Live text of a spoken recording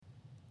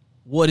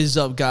What is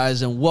up,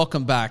 guys, and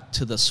welcome back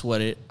to the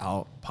Sweat It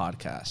Out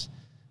podcast.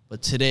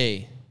 But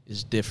today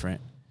is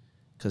different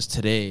because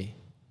today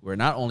we're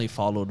not only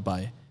followed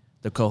by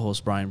the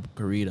co-host Brian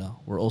Garita,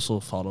 we're also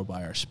followed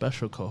by our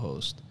special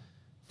co-host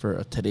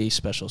for today's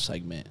special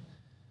segment,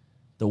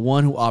 the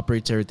one who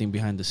operates everything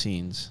behind the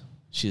scenes.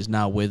 She is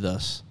now with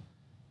us,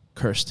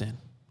 Kirsten.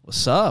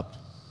 What's up?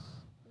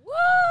 Woo!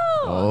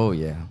 Oh,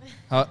 yeah.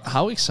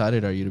 How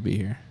excited are you to be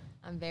here?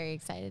 I'm very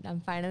excited.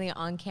 I'm finally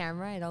on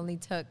camera. It only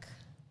took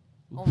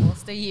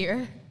almost a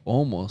year.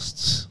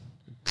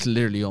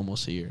 Clearly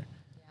almost a year.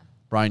 Yeah,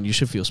 Brian, you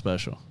should feel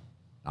special.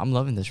 I'm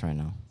loving this right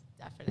now.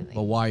 definitely.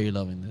 But why are you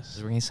loving this?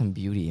 We're getting some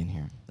beauty in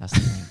here. That's the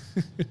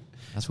thing.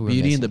 That's what we're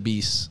Beauty missing. and the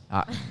Beast.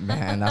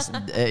 Man, that's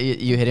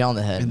you hit it on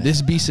the head. And man.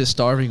 this beast is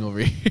starving over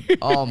here.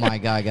 Oh, my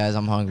God, guys.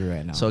 I'm hungry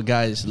right now. So,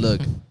 guys,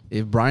 look,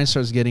 if Brian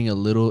starts getting a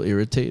little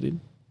irritated,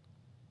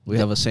 we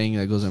have a saying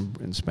that goes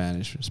in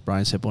Spanish. It's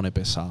Brian se pone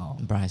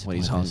pesado when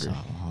he's hungry.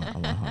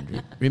 I'm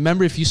hungry.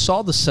 Remember, if you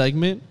saw the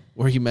segment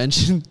where he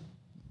mentioned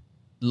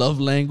love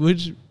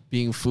language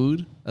being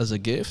food as a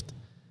gift,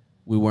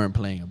 we weren't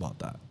playing about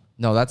that.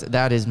 No,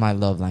 that is my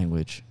love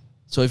language.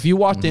 So if you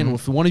walked in,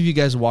 if one of you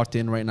guys walked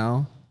in right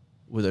now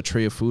with a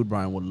tray of food,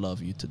 Brian would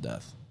love you to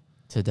death.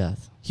 To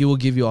death. He will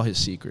give you all his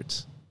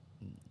secrets.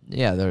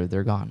 Yeah,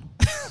 they're gone.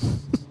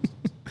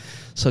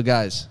 So,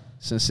 guys,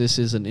 since this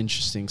is an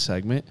interesting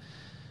segment,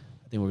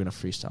 I think we're going to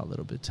freestyle a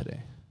little bit today.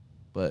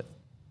 But,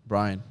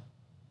 Brian,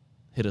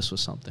 hit us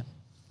with something.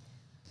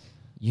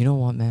 You know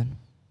what, man?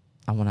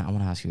 I wanna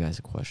ask you guys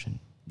a question.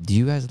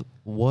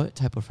 What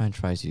type of French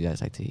fries do you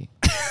guys like to eat?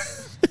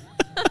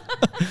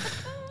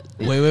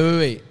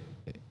 Wait.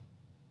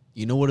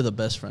 You know what are the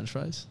best French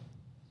fries?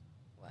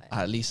 What?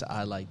 At least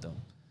I like them.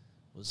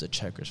 Was the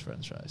Checkers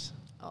French fries.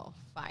 Oh,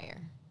 fire.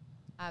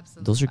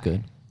 Absolutely. Those are fire.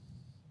 good.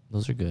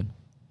 Those are good.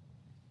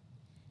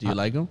 Do you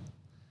like them?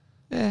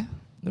 Yeah,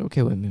 they're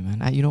okay with me,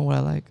 man. You know what I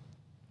like?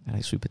 I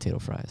like sweet potato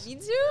fries. Me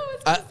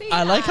too.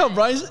 I like how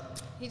Brian's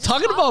He just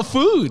talking about talked.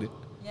 food.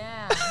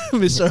 Yeah.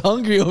 Mr.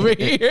 Hungry over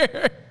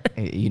here.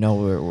 Hey, you know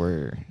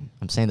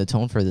I'm saying the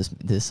tone for this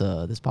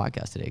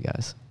podcast today,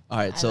 guys. All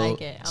right, so I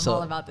like it. I'm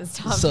all about this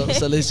topic.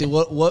 So Lacey,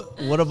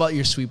 what about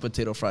your sweet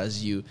potato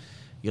fries? You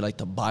like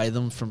to buy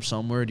them from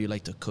somewhere? Do you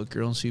like to cook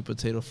your own sweet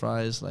potato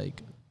fries?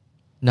 Like,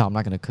 No, I'm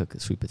not gonna cook a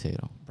sweet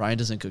potato. Brian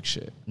doesn't cook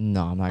shit.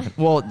 No, I'm not gonna.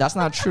 Well, that's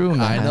not true,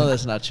 man. I know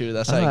that's not true.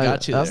 That's how I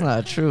got you. That's there.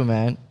 not true,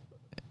 man.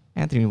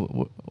 Anthony,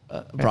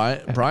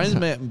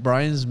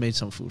 Brian's made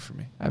some food for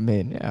me. I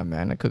mean, yeah,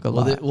 man, I cook a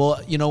lot.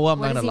 Well, you know what? I'm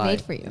What not has gonna he lie.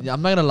 made for you?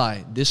 I'm not gonna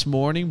lie. This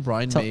morning,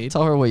 Brian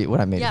Tell her what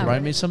I made. Yeah, for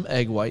Brian you. made some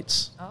egg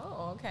whites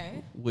Oh,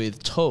 okay.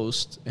 with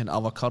toast and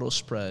avocado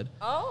spread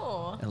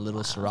Oh. and a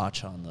little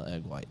sriracha on the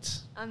egg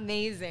whites.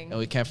 Amazing. And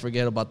we can't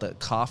forget about the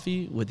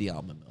coffee with the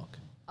almond milk.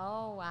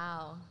 Oh,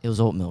 wow. It was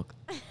oat milk.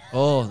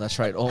 Oh, that's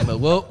right, oat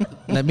milk. Well,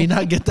 let me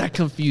not get that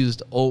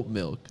confused. Oat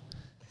milk.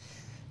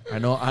 I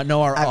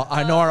know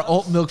our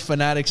oat milk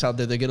fanatics out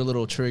there. They get a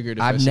little triggered.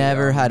 If I I've say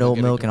never had they'll oat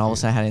get milk, and all of a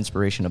confused. sudden I had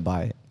inspiration to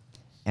buy it.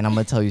 And I'm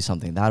gonna tell you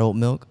something. That oat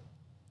milk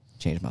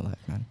changed my life,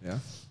 man.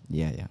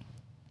 Yeah. Yeah.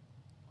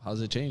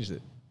 How's it changed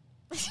it?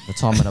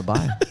 That's all I'm gonna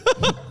buy.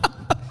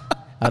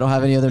 I don't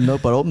have any other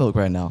milk but oat milk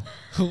right now.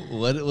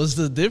 What was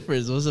the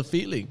difference? What's the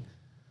feeling?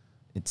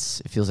 It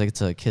feels like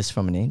it's a kiss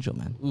from an angel,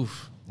 man.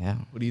 Oof. Yeah.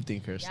 What do you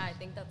think, Kirsten? Yeah, I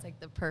think that's like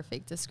the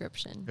perfect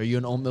description. Are you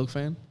an oat milk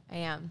fan? I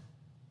am.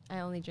 I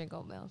only drink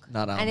oat milk.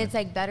 Not And almond. it's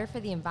like better for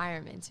the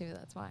environment too.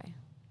 That's why.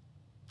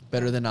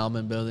 Better than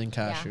almond, better than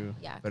cashew,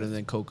 yeah, better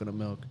than coconut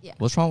milk. Yeah.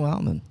 What's wrong with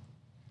almond?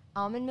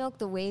 Almond milk,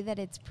 the way that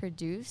it's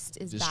produced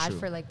is It's bad true.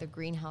 for like the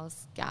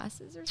greenhouse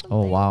gases or something.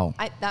 Oh, wow.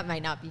 That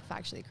might not be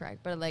factually correct,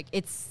 but like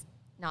it's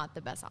not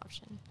the best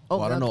option.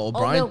 Well, I don't know. Oat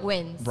Brian milk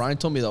wins. Brian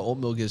told me that oat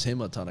milk gives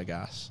him a ton of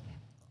gas.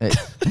 Hey.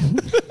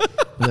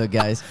 Look,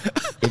 guys,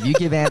 if you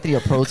give Anthony a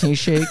protein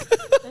shake,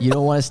 you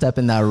don't want to step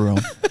in that room.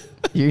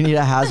 You need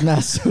a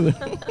hazmat suit.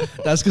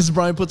 That's because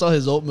Brian puts all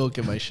his oat milk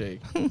in my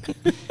shake.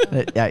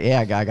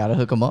 yeah, I gotta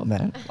hook him up,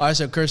 man. All right,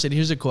 so Kirsten,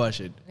 here's a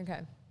question. Okay.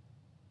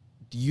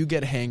 Do you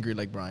get hangry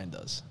like Brian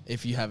does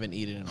if you haven't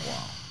eaten in a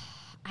while?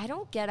 I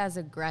don't get as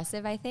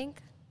aggressive, I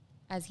think,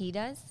 as he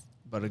does.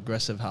 But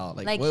aggressive how?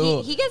 Like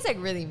wait. he gets like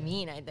really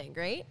mean, I think,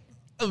 right?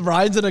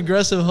 Brian's an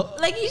aggressive.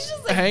 Like he's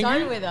just like Hangry?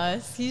 done with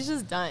us. He's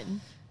just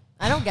done.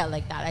 I don't get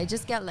like that. I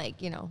just get like,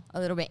 a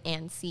little bit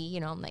antsy,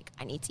 I'm like,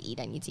 I need to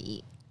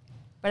eat.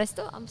 But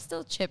I'm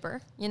still chipper,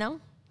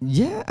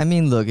 Yeah, I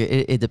mean, look,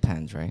 it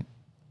depends, right?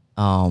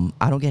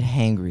 I don't get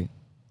hangry.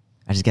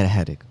 I just get a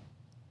headache.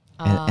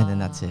 And then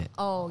that's it.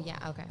 Oh, yeah,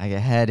 okay. I get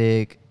a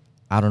headache.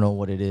 I don't know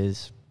what it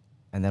is.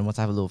 And then once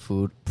I have a little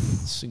food,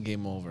 It's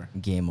game over.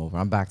 game over.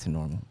 I'm back to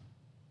normal.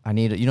 I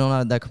need,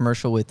 that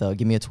commercial with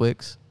Give Me a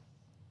Twix?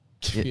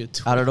 Give me a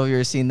I don't know if you've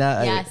ever seen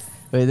that. Yes.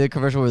 Wait, the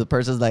commercial where the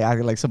person's like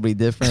acting like somebody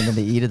different, and then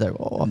they eat it. Like,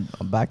 oh,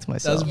 I'm back to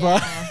myself.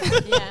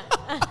 That's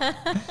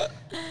Yeah.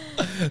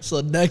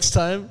 So next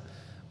time,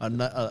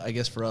 I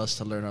guess for us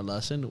to learn our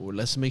lesson,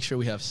 let's make sure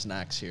we have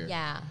snacks here.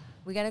 Yeah.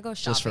 We got to go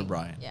shopping. Just for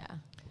Brian. Yeah.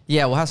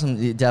 Yeah, we'll have some.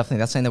 Definitely,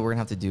 that's something that we're gonna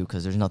have to do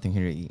because there's nothing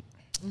here to eat.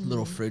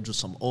 Little fridge with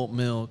some oat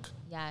milk,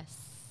 Yes.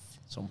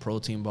 some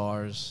protein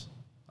bars.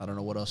 I don't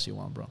know what else you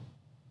want, bro.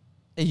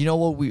 Hey, you know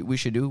what we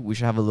should do? We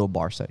should have a little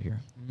bar set here.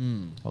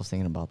 I was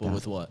thinking about But that.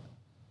 with what?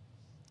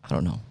 I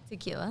don't know.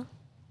 Tequila.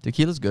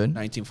 Tequila's good.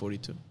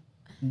 1942.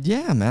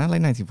 Yeah, man. I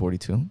like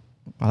 1942.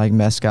 I like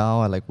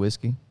mezcal. I like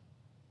whiskey.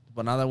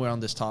 But now that we're on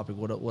this topic,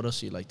 what else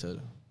do you like to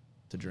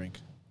drink?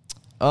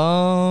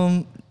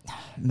 Man,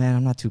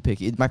 I'm not too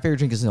picky. My favorite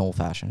drink is an old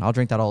fashioned. I'll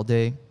drink that all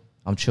day.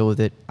 I'm chill with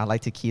it. I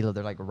like tequila.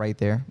 They're like right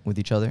there with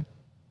each other.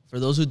 For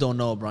those who don't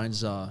know,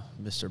 Brian's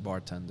Mr.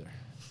 Bartender.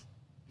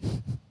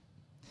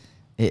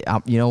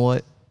 You know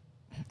what?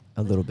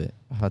 A little bit.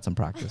 I've had some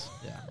practice.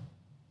 Yeah.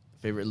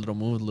 Favorite little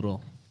move,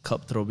 little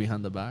cup throw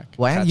behind the back.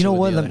 Well, Catch you it know with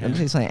what? the Let other me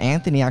tell you something.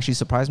 Anthony actually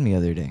surprised me the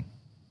other day.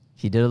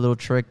 He did a little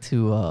trick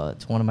to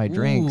one of my hand.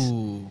 drinks,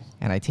 Ooh.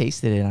 and I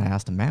tasted it, and I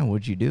asked him, "Man,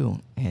 what'd you do?"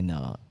 And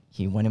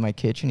he went in my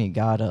kitchen. He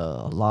got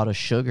a lot of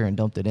sugar and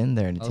dumped it in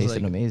there, and it I was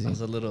tasted like- amazing. I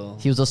was a little.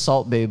 He was a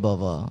salt babe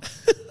of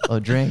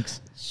drinks.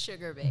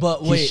 Sugar babe. But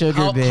He's wait, sugar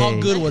how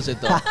babe. good was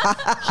it though?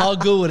 How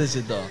good was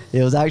it though?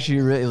 It was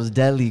actually it was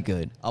deadly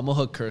good. I'm gonna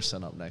hook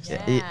Kirsten up next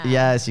time. Yeah.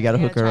 Yes, you got to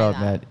You hook her try up,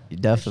 that, man. You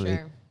for definitely,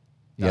 sure.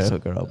 you got to That's-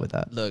 hook her up with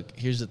that. Look,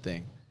 here's the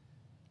thing.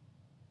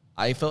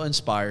 I felt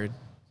inspired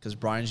because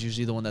Brian's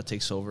usually the one that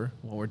takes over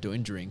when we're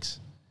doing drinks.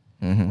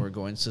 We're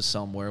going to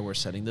somewhere. We're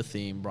setting the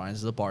theme.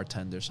 Brian's the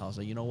bartender. So I was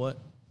like, you know what?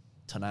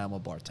 Tonight I'm a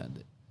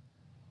bartender.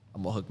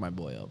 I'm going to hook my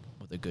boy up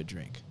with a good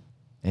drink.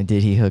 And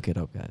did he hook it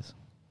up, guys?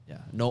 Yeah.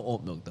 No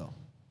oat milk, though.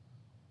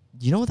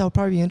 You know what? That would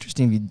probably be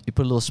interesting if you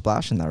put a little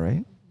splash in that,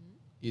 right?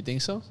 You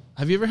think so?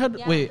 Have you ever had,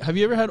 Yeah. have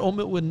you ever had oat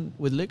milk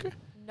with liquor?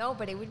 No,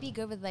 but it would be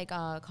good with like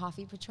a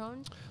coffee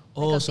Patron.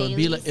 Oh, Like a so it'd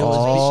be like, Baileys.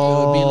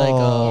 it would be like a,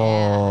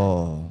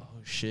 Oh. oh,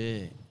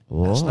 shit.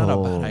 That's not a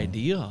bad Whoa.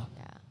 idea.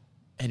 Yeah.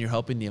 And you're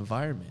helping the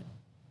environment.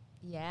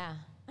 Yeah.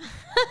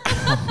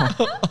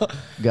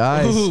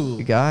 Guys,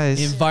 Ooh.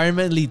 guys.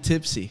 Environmentally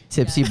tipsy.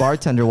 Tipsy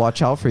bartender,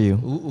 watch out for you.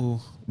 Ooh.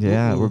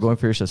 Yeah, Ooh. we're going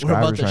for your We're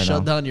subscribers about to right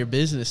shut now. down your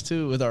business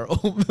too with our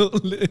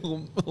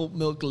oat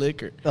milk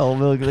liquor. Oh,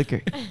 milk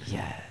liquor.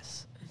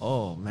 Yes.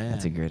 Oh man,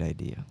 That's a great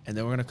idea. And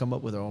then we're gonna come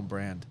up with our own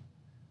brand.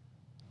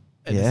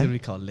 And Yeah? it's gonna be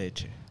called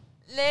Leche.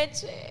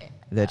 Leche.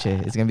 Leche.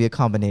 It's going to be a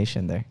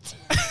combination there.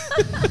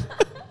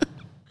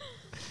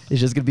 It's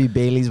just going to be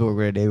Bailey's, but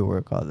we're going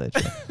to call it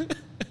Leche.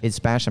 In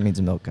Spanish, that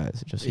means milk,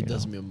 guys. Just so It you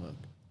does know. mean milk.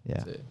 Yeah.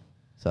 That's it.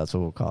 So that's what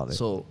we'll call it.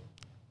 So,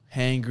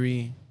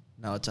 hangry.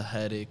 Now it's a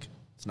headache.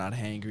 It's not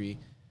hangry.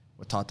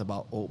 We talked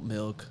about oat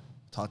milk.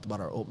 Talked about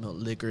our oat milk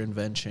liquor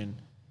invention.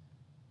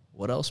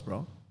 What else,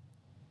 bro?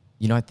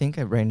 You know, I think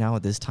right now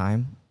at this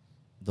time,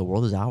 the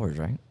world is ours,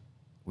 right?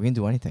 We can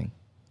do anything.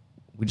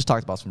 We just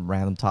talked about some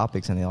random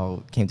topics, and they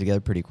all came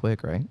together pretty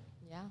quick, right?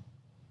 Yeah.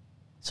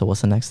 So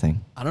what's the next thing?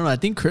 I don't know. I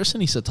think Kristen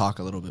needs to talk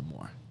a little bit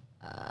more.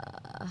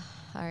 All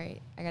right.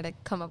 I gotta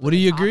come up. What with do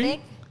a you agree?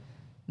 topic.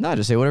 No,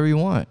 just say whatever you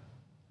want.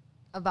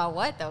 About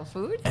what though?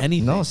 Food?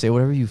 Anything. No, say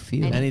whatever you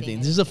feel. Anything.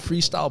 This is a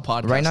freestyle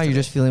podcast. Right now, you're today.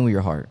 just feeling with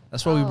your heart.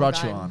 That's why we Oh,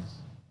 brought you God. on.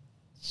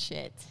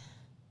 Shit.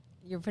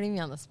 You're putting me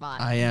on the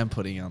spot. I am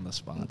putting you on the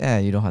spot. Yeah,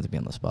 you don't have to be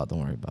on the spot. Don't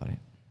worry about it.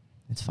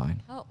 It's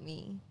fine. Help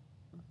me.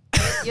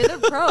 You're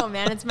the pro,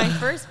 man. It's my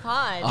first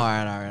pod. All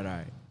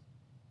right.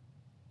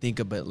 Think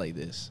of it like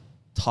this.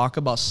 Talk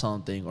about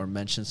something or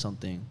mention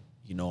something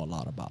you know a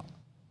lot about.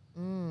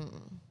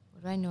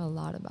 What do I know a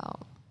lot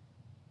about?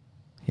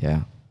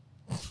 Yeah.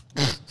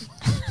 That's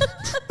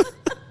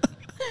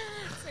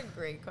a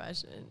great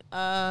question.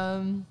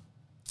 I'm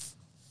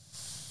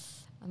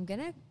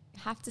gonna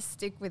have to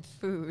stick with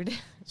food.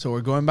 So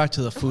we're going back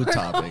to the food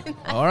topic.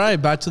 All right,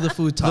 back to the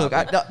food Look,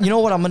 topic. you know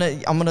what? I'm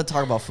gonna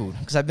talk about food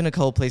because I've been a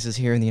couple places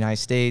here in the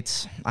United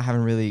States. I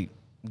haven't really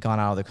gone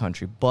out of the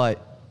country,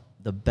 but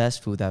the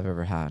best food I've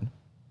ever had,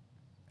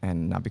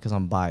 and not because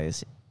I'm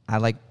biased, I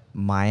like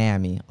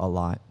Miami a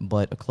lot,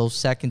 but a close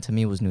second to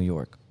me was New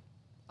York.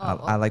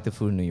 I like the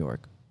food in New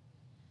York.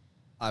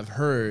 I've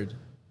heard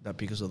that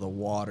because of the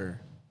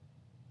water,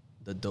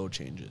 the dough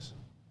changes.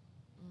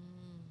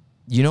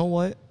 You know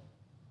what?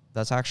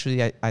 That's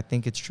actually, I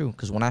think it's true.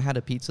 Because when I had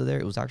a pizza there,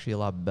 it was actually a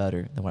lot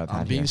better than what I've I'm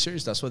had being here.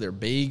 serious. That's why their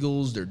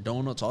bagels, their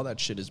donuts, all that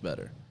shit is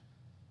better.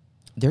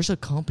 There's a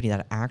company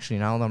that actually,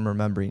 now that I'm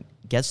remembering,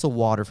 gets the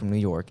water from New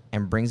York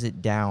and brings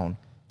it down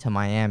to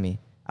Miami.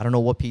 I don't know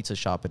what pizza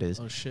shop it is.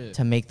 Oh, shit.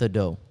 To make the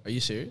dough. Are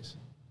you serious?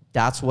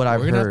 That's what I've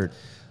We're gonna have heard.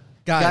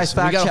 Guys,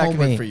 fact we got check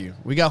homework me. for you.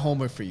 We got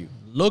homework for you.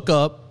 Look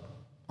up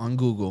on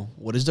Google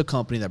what is the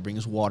company that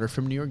brings water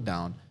from New York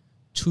down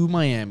to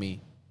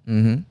Miami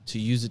to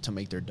use it to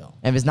make their dough.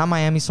 And if it's not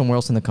Miami, somewhere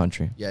else in the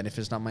country. Yeah, and if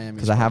it's not Miami,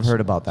 Because I have heard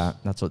about that.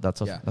 That's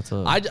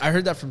a. I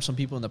heard that from some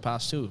people in the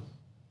past too.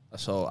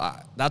 So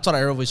that's what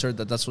I always heard,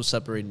 that that's what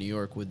separated New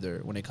York with their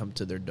when it comes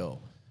to their dough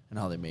and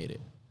how they made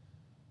it.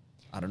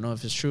 I don't know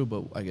if it's true,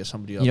 but I guess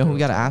somebody. You know who we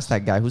got to ask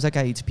that guy? Who's that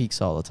guy who eats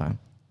pizza all the time?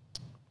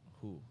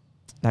 Who?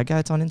 That guy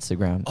that's on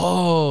Instagram.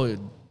 Oh,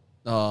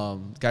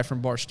 guy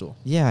from Barstool.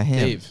 Yeah, him.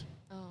 Dave.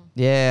 Oh.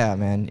 Yeah,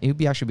 man. It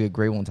would actually be a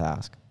great one to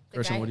ask.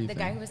 Christian, what do you guy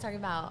think? who was talking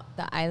about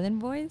the Island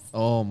Boys?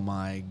 Oh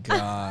my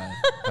God.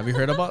 Have you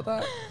heard about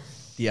that?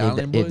 The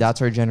Island If Boys?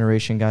 that's our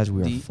generation, guys,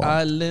 we are The fucked.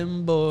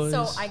 Island Boys.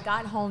 So I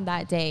got home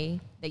that day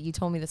that you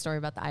told me the story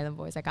about the Island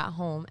Boys. I got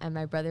home and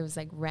my brother was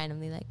like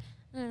randomly like,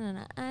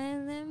 no,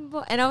 Island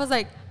Boy. And I was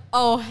like,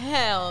 oh,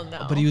 hell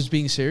no. But he was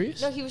being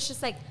serious? No, he was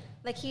just like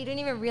he didn't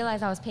even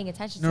realize I was paying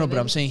attention to No, him. but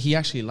I'm saying he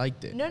actually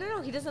liked it.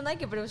 No, he doesn't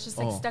like it, but it was just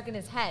like stuck in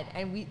his head.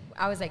 And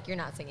I was like, you're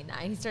not singing that.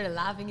 And he started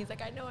laughing. He's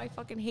like, I know, I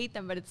fucking hate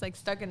them, but it's like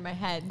stuck in my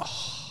head.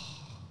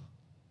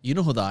 You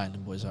know who the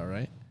Island Boys are,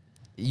 right?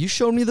 You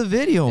showed me the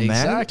video, man.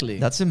 Exactly.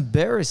 That's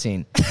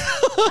embarrassing.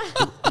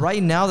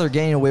 Right now, they're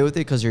getting away with it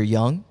because they're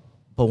young.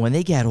 But when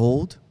they get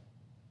old,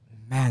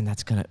 man,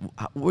 that's gonna.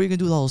 What are you gonna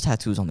do with all those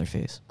tattoos on their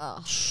face?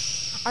 Oh.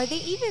 Are they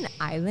even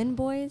Island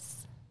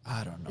Boys?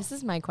 I don't know. This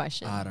is my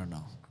question. I don't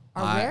know.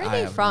 Or where are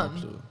they have from?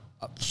 No clue.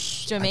 I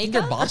think Jamaica?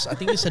 they're Boston. I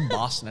think they said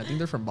Boston. I think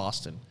they're from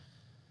Boston.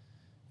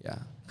 Yeah.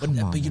 Come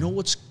on, but you know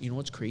man.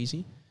 what's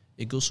crazy?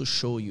 It goes to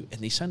show you, and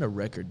they signed a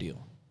record deal.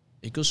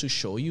 It goes to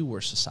show you where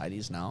society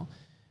is now,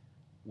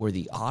 where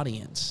that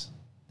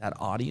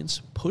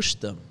audience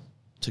pushed them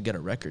to get a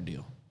record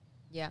deal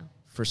Yeah.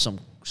 for some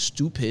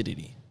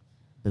stupidity.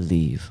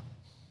 Believe.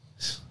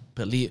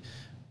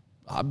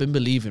 I've been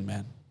believing,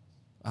 man.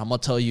 I'm gonna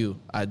tell you,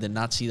 I did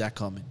not see that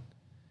coming.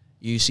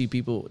 You see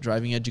people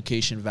driving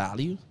education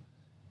value,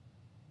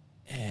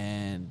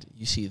 and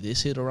you see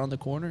this hit around the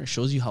corner. It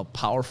shows you how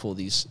powerful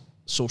these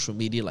social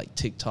media like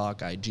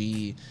TikTok,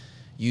 IG,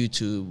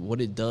 YouTube, what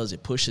it does,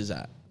 it pushes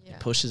that. Yeah. It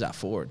pushes that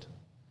forward.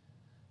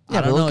 Yeah,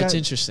 I don't know. those It's guys-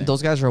 interesting.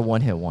 Those guys are a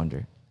one-hit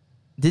wonder.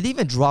 Did they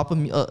even drop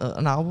an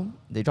album?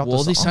 They dropped.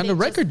 Well, a they song? signed a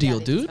record deal,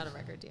 they dude. Just got a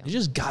record deal. They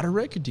just got a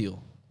record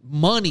deal.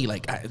 Money,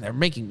 like they're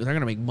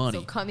gonna make money.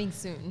 So coming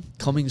soon.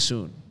 Coming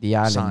soon. The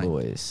Island Signed.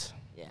 Boys.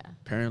 Yeah.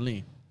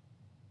 Apparently.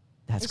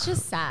 That's It's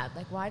just sad.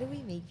 Like, why do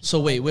we make So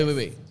people like this?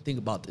 wait. Think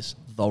about this.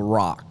 The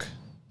Rock.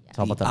 It's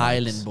all The about the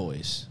Island vibes.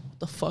 Boys. What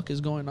the fuck is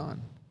going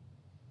on?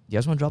 You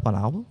guys want to drop an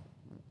album?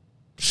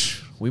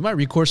 We might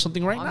record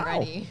something right I'm now.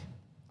 ready.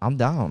 I'm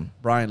down.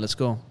 Brian, let's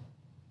go.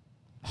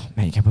 Oh,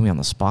 man, you can't put me on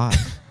the spot.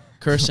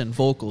 Kirsten,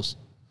 vocals.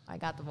 I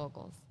got the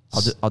vocals.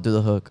 I'll do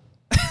the hook.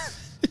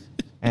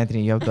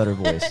 Anthony, you have better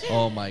voice.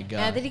 Oh my god.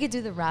 Anthony could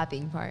do the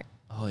rapping part.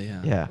 Oh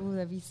yeah. Yeah. Ooh,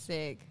 that'd be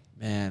sick.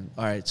 Man.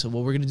 All right. So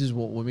what we're gonna do is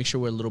we'll make sure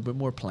we're a little bit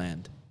more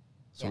planned,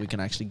 so we Yeah. can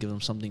actually give them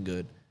something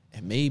good.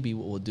 And maybe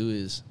what we'll do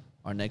is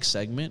our next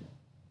segment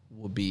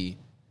will be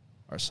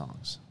our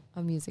songs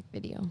A music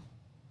video.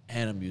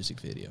 and a music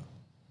video.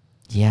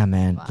 Yeah,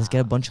 man. Let's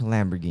get a Wow. bunch of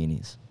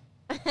Lamborghinis.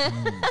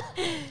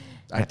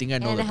 I think I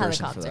know And the a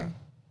person for that. helicopter.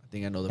 I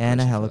think I know the And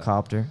a person for that.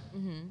 helicopter.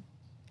 Mm-hmm.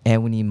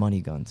 And we need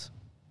money guns.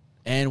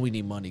 And we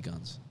need money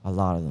guns. A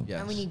lot of them. Yes.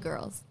 And we need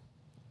girls.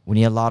 We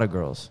need a lot of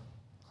girls.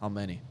 How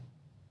many?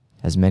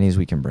 As many as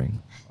we can bring.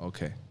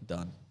 Okay.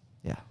 Done.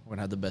 Yeah. We're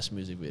gonna have the best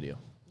music video.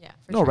 Yeah.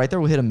 For No, sure. right there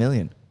we'll hit 1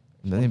 million.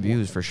 1 million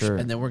views for sure.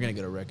 And then we're gonna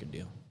get a record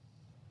deal.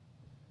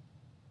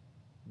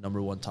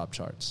 #1 top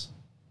charts.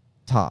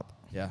 Top.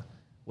 Yeah.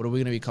 What are we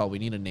gonna be called? We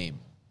need a name.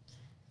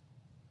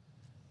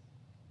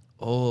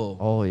 Oh,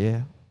 Oh,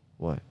 yeah.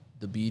 What?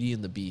 The Beauty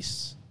and the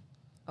Beasts.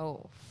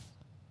 Oh.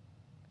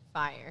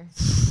 Fire.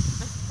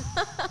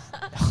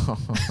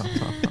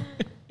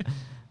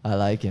 I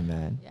like it,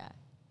 man. Yeah.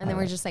 And then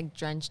we're just like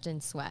drenched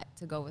in sweat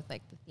to go with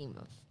like the theme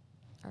of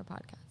our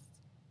podcast.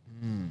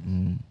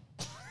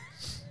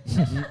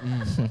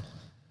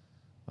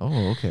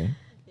 Oh, okay.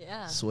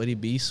 Yeah. Sweaty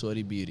Beast,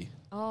 Sweaty Beauty.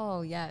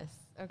 Oh, yes.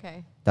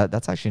 Okay.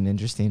 That's actually an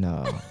interesting.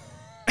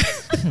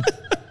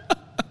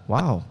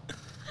 Wow,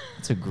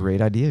 that's a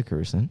great idea,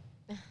 Kirsten.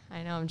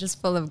 I know. I'm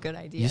just full of good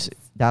ideas.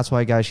 That's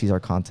why, guys, she's our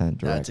content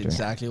director. That's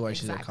exactly why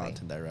she's Exactly. our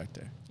content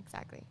director.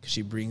 Exactly. Because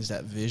she brings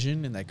that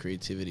vision and that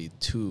creativity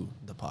to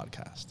the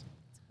podcast. That's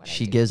what I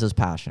She do. gives us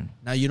passion.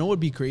 Now, you know what would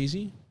be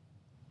crazy?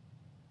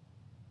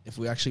 If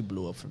we actually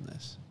blew up from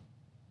this.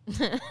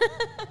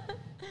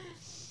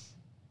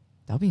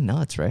 That'd be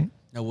nuts, right?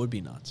 That would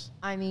be nuts.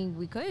 I mean,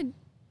 we could.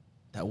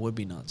 That would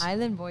be nuts.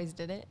 Island Boys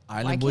did it. Why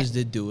Island Boys can't-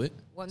 did do it.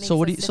 What makes So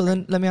what do us you, so then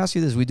different? let me ask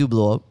you this: we do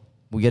blow up,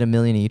 we get 1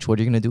 million each. What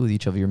are you gonna do with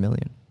each of your 1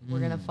 million? We're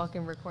gonna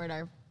fucking record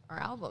our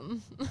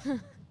album.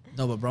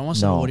 No, but bro, I want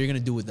to know No. what are you going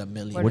to do with that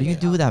million? What are you gonna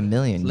do with that 1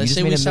 million? Let's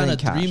you say just made we $1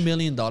 sign million a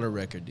 $3 cash. million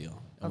record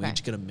deal and we Okay.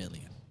 each get $1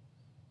 million.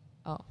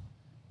 Oh.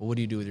 Well, what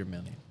do you do with your $1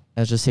 million?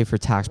 Let's just say for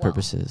tax Well,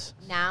 purposes.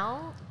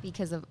 Now,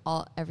 because of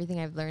everything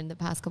I've learned the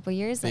past couple of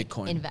years, Bitcoin.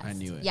 like invest. I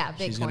knew it. Yeah,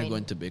 Bitcoin, She's going to go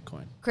into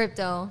Bitcoin.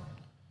 crypto,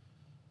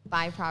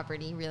 buy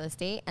property, real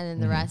estate, and then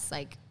the rest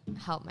like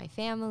help my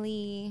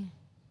family.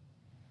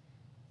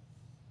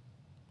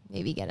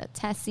 Maybe get a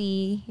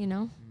Tessie, you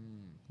know?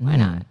 Why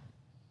not?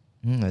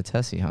 A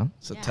Tessie, huh?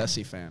 It's a Yeah.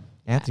 Tessie fan.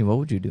 Anthony, what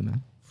would you do,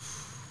 man?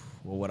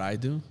 Well, what I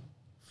do,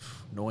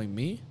 knowing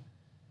me,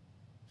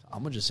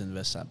 I'm going to just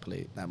invest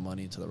that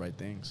money into the right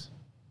things.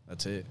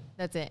 That's it.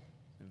 That's it.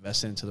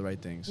 Invest it into the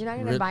right things. You're not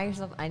gonna buy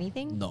yourself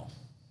anything? No.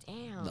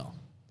 Damn. No.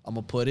 I'm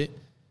going to put it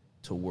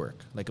to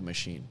work like a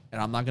machine.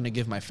 And I'm not going to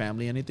give my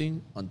family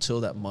anything until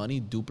that money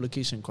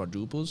duplicates and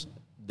quadruples.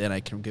 Then I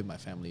can give my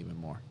family even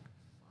more.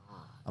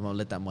 I'm going to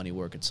let that money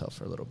work itself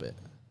for a little bit.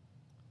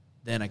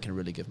 Then I can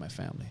really give my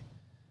family.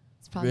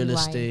 It's probably real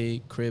why,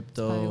 estate, Probably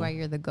crypto. why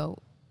you're the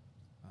GOAT.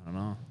 I don't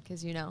know.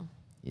 Because you know.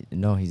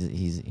 No, he's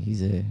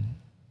a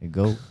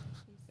goat.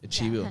 A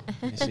chivo.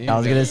 You see? I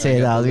was gonna say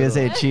that. I was gonna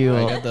say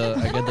chivo.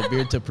 I got the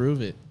beard to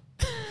prove it.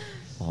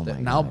 Oh my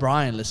Now, God.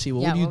 Brian, let's see.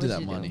 What Yeah, would you what do would that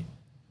you do? money?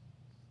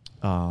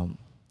 All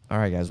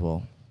right, guys.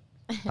 Well,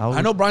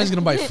 I know Brian's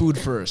gonna buy food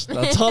first.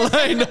 That's all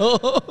I know.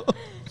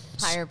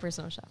 Hire a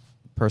personal chef.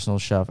 personal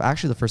chef.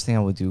 Actually, the first thing I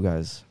would do,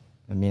 guys,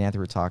 and me and Anthony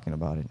were talking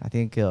about it. I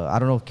think I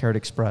don't know if Carrot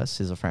Express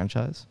is a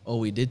franchise. Oh,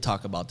 we did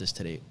talk about this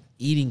today.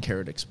 Eating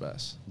Carrot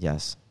Express.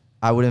 Yes,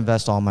 I would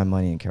invest all my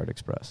money in Carrot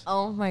Express.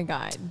 Oh my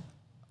God.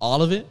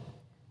 All of it?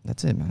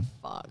 That's it, man.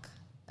 Fuck.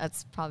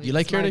 That's probably. You the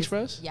like Carrot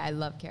smartest- Express? Yeah, I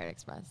love Carrot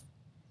Express.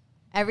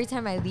 Every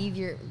time I leave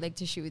your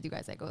to shoot with you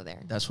guys, I go there.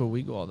 That's where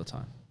we go all the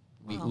time.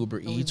 We Wow. Uber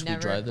But we've Eats, we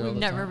never- drive there all we've the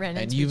never time. ran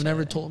And into you've each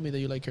never other. told me that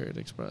you like Carrot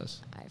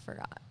Express I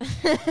forgot.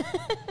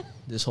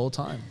 this whole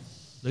time.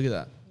 Look at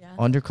that. Yeah.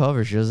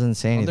 Undercover. She doesn't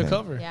say anything.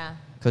 Undercover. Yeah.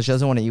 Because she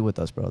doesn't want to eat with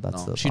us, bro.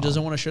 That's No, the she doesn't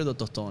problem. want to share the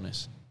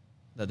tostones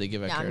that they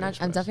give at Yeah, Carrot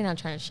Express. I'm definitely not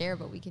trying to share,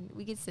 but we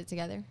can sit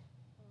together.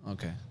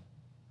 Okay.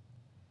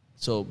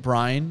 So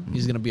Brian,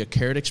 he's gonna be a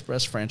Carrot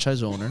Express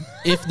franchise owner,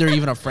 if they're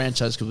even a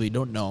franchise, because we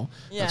don't know.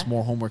 That's Yeah.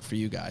 more homework for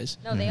you guys.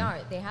 No, they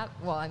are. They have.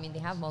 Well, I mean, they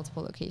have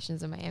multiple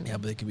locations in Miami. Yeah,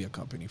 but they could be a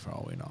company for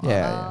all we know.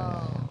 Yeah.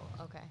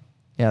 Oh, okay.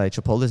 Yeah, like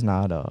Chipotle is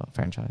not a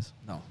franchise.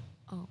 No.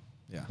 Oh,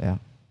 Yeah. Yeah.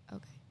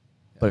 okay.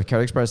 But if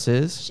Carrot Express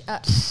is,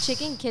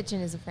 Chicken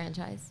Kitchen is a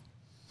franchise.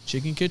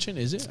 Chicken Kitchen,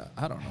 is it?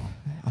 I don't know.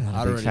 I'm not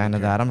I a don't big really fan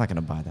of care. that. I'm not going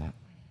to buy that.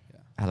 Yeah.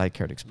 I like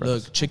Carrot Express.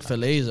 Look,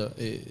 Chick-fil-A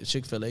is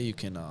Chick-fil-A. You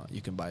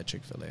can buy a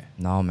Chick-fil-A.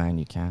 No, man,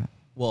 you can't.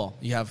 Well,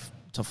 you have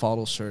to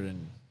follow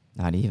certain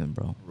Not even,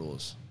 bro.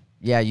 rules.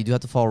 Yeah, you do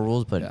have to follow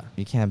rules, but Yeah.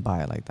 you can't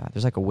buy it like that.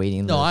 There's like a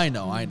waiting No, list. I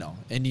know,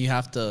 and you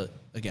have to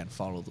again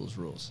follow those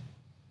rules.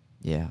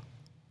 Yeah.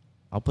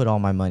 I'll put all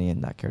my money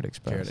in that Carrot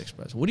Express. Carrot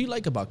Express. What do you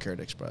like about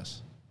Carrot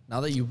Express? Now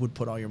that you would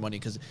put all your money,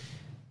 because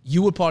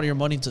you would put all your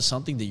money into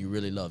something that you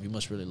really love. You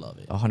must really love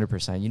it.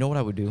 100%. You know what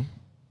I would do?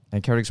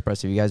 And Carrot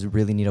Express, if you guys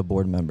really need a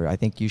board member, I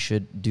think you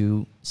should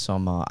do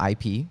some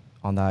IP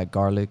on that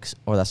garlic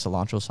or that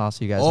cilantro sauce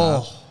you guys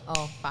have.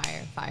 Oh,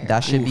 fire.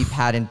 That should be Oof.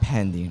 patent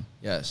pending.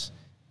 Yes.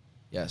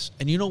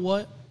 And you know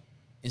what?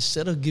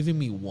 Instead of giving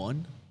me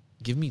one,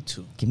 give me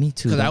two. Give me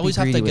two. Because I Don't be always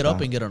have to greedy get with up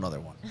that. and get another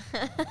one.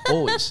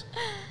 Always.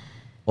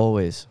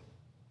 Always.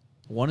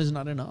 One is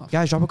not enough.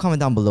 Guys, drop a comment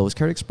down below. Is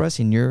Carrot Express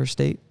in your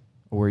state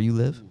or where you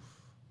live?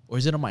 Or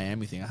is it a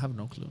Miami thing? I have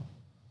no clue.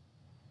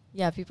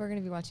 Yeah, people are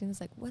gonna be watching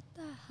this like, what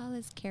the hell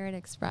is Carrot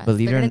Express?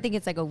 Believe They're it or gonna n- think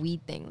it's like a weed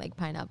thing, like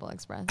Pineapple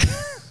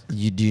Express.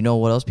 Do you know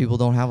what else people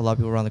don't have? A lot of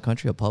people around the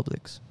country are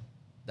Publix.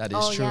 That is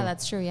Oh true. yeah,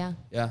 that's true. Yeah,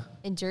 Yeah.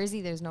 in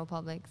Jersey there's no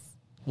Publix.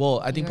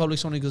 Well, I think You're-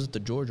 Publix only goes to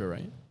Georgia,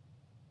 right?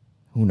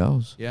 Who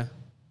knows? Yeah.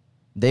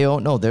 They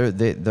don't know. They're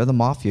the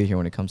mafia here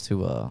when it comes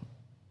to a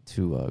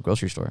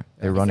grocery store.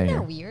 They run Isn't it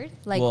that here. weird?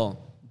 Like, Well,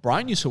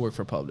 Brian used to work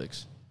for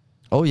Publix.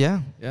 Oh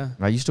yeah, Yeah.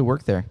 I used to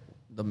work there.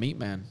 The meat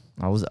man.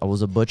 I was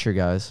a butcher,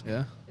 guys.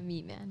 Yeah. the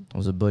meat man. I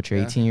was a butcher.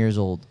 Yeah. 18 years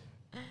old.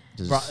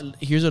 Just,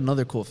 Here's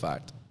another cool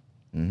fact.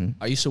 mhm.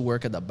 I used to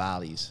work at the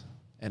Bally's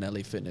in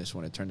LA Fitness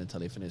when it turned into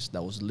LA Fitness.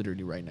 That was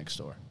literally right next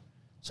door.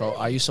 So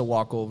I used to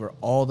walk over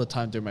all the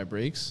time during my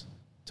breaks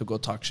to go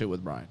talk shit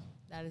with Brian.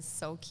 That is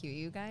so cute,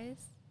 you guys.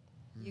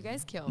 You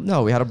guys killed me.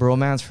 No, we had a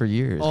bromance for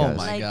years, Oh guys.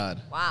 my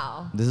God.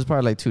 Wow. This is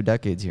probably like 2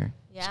 decades here.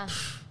 Yeah.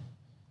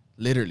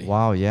 Literally.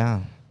 Wow,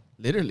 yeah.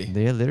 Literally.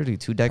 They're literally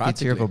 2 decades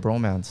here of a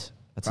Practically. bromance.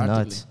 That's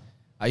Practically. nuts.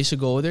 I used to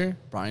go over there.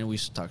 Brian, we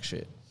used to talk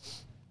shit.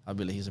 I'd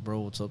be like, he's like, bro,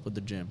 what's up with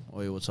the gym?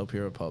 Oh, what's up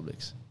here at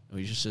Publix? And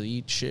we used to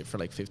eat shit for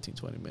like 15,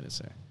 20 minutes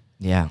there.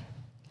 Yeah.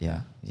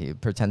 Yeah.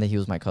 Pretend that he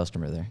was my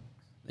customer there.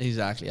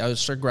 Exactly. I would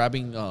start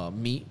grabbing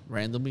meat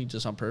randomly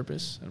just on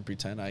purpose and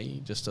pretend I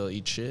eat just to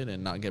eat shit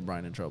and not get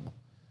Brian in trouble.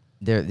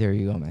 There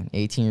you go, man.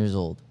 18 years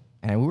old.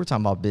 And we were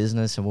talking about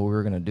business and what we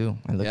were going to do.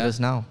 And look Yeah. at us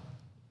now.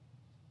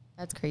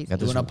 That's crazy. Got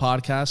this- Doing a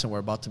podcast and we're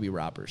about to be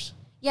rappers.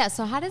 Yeah.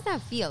 So how does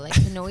that feel? Like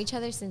to know each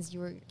other since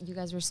you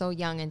guys were so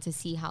young and to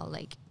see how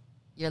like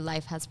your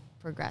life has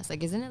progressed.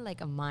 Like, isn't it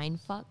like a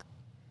mind fuck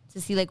to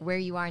see like where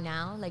you are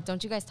now? Like,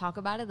 don't you guys talk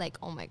about it? Like,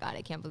 oh my God,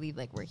 I can't believe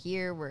like we're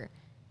here. We're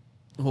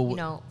Well, You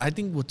know, I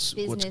think what's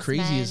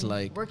crazy is businessmen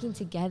like working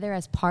together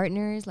as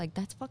partners. Like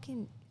that's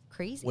fucking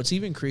crazy. what's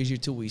even crazier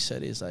too. We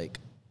said is like,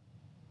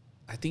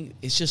 I think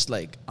it's just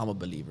like I'm a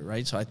believer,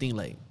 right? So I think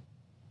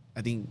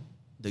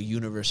the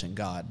universe and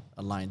God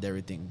aligned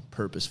everything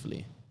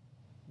purposefully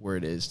where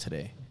it is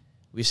today.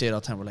 We say it all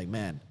the time. We're like,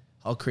 man,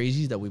 how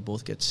crazy is that we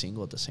both get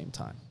single at the same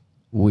time?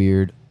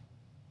 Weird.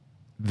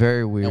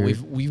 Very weird.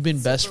 And we've been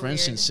best Super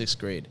friends weird. since 6th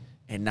grade,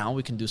 and now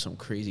we can do some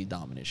crazy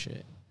dominant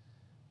shit.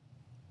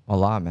 A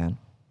lot, man.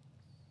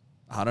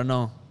 I don't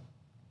know.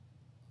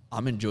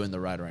 I'm enjoying the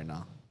ride right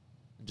now.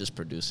 Just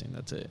producing.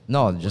 That's it.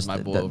 No, With just my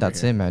boy over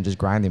that's here. it, man. Just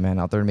grinding, man.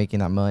 Out there making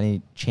that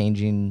money,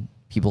 changing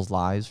people's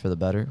lives for the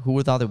better. Who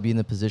would thought they'd be in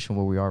the position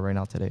where we are right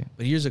now today?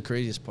 But here's the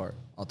craziest part.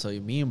 I'll tell you,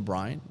 me and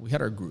Brian, we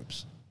had our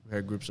groups. We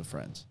had groups of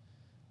friends.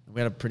 And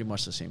we had pretty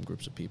much the same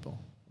groups of people.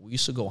 We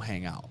used to go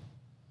hang out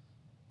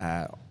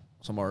at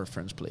some of our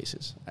friends'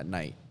 places at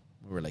night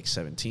We were like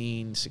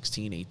 17,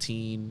 16,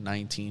 18,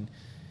 19.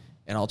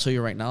 And I'll tell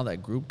you right now,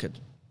 that group kept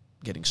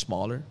getting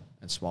smaller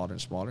and smaller and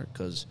smaller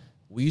because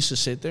we used to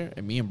sit there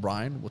and me and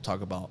Brian would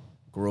talk about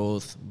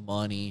growth,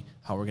 money,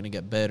 how we're going to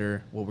get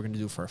better, what we're going to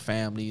do for our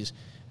families,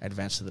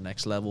 advance to the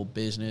next level,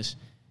 business.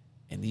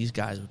 And these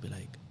guys would be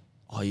like,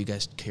 all you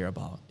guys care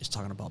about is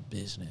talking about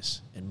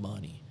business and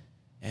money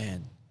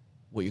and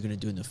what you're going to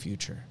do in the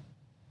future.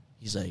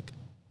 He's like,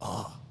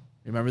 oh,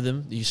 remember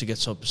them? They used to get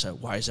so upset.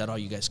 Why is that all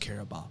you guys care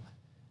about?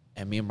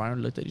 And me and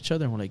Brian looked at each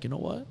other and we're like, you know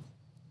what?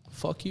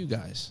 Fuck you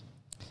guys.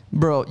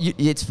 Bro,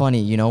 it's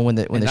funny, you know, when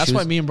that's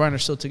why me and Brian are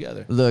still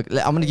together. Look,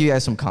 I'm going to give you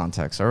guys some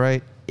context, all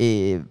right?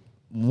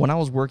 When I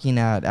was working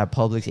at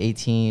Publix,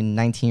 18,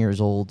 19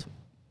 years old,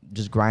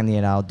 just grinding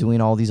it out,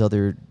 doing all these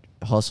other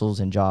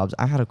hustles and jobs,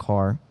 I had a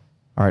car.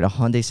 All right, a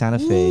Hyundai Santa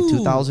Fe,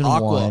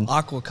 2001.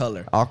 Aqua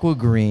color. Aqua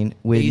green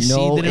with AC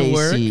no didn't AC.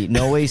 work.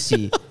 No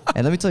AC.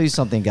 And let me tell you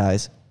something,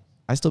 guys.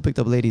 I still picked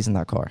up ladies in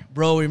that car.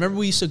 Bro, remember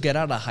we used to get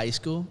out of high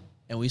school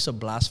and we used to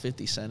blast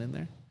 50 Cent in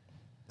there?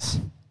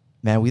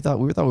 Man, we thought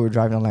we were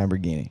driving a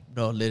Lamborghini.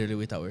 Bro, literally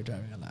we thought we were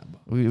driving a Lambo.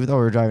 We thought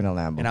we were driving a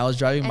Lambo. And I was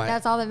driving And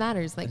that's all that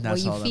matters, like what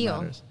you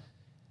feel,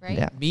 right?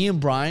 Yeah. Me and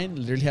Brian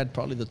literally had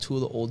probably the two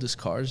of the oldest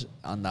cars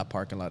on that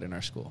parking lot in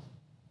our school.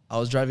 I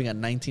was driving a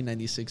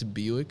 1996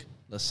 Buick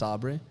Le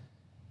Sabre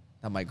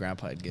that my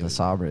grandpa had given Le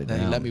Sabre, me. That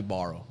he damn. let me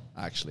borrow,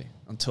 actually,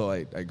 until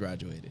I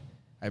graduated.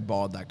 I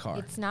borrowed that car.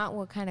 It's not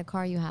what kind of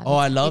car you have. Oh,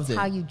 I loved it's it.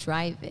 how you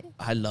drive it.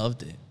 I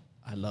loved it.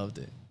 I loved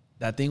it.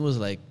 That thing was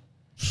like,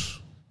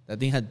 that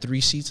thing had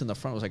 3 seats in the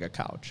front. It was like a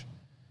couch.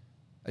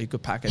 You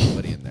could pack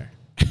anybody in there.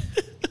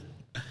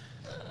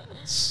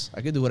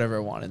 I could do whatever I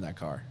want in that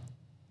car.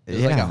 It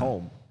was like at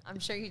home. I'm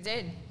sure you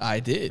did. I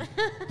did.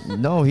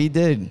 No, he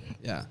did.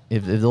 Yeah.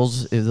 If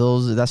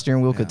that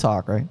steering wheel could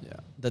talk, right? Yeah.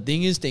 The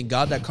thing is, thank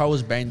God that car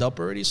was banged up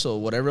already. So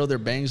whatever other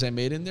bangs I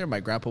made in there, my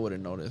grandpa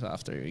wouldn't notice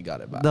after he got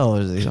it back. No,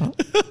 you know?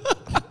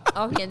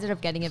 Oh, he ended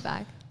up getting it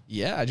back.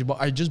 Yeah,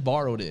 I just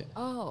borrowed it.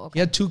 Oh, okay. He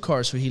had 2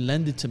 cars, so he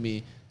lent it to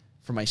me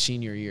for my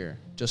senior year,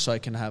 just so I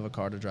can have a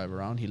car to drive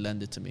around. He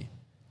lent it to me,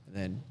 and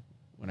then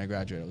when I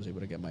graduated, I was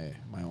able to get my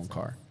own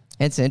car.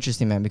 It's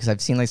interesting, man, because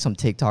I've seen like some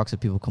TikToks of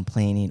people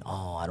complaining,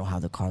 oh, I don't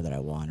have the car that I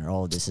want, or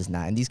oh, this is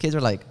not. And these kids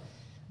are like,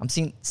 I'm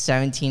seeing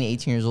 17,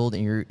 18 years old,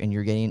 and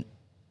you're getting,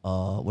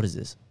 what is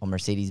this? A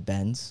Mercedes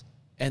Benz.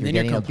 And then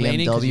you're getting a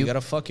complaining because you BMW. got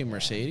a fucking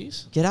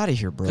Mercedes? Get out of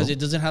here, bro. Because it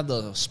doesn't have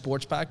the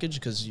sports package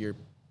because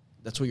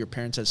that's what your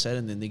parents had said,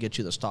 and then they get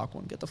you the stock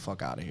one. Get the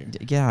fuck out of here.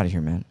 Get out of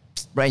here, man.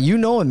 Right, you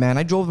know it, man.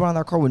 I drove around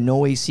that car with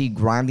no AC,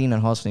 grinding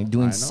and hustling,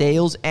 doing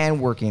sales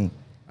and working.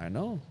 I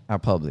know.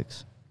 At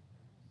Publix.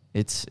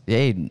 It's,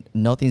 hey,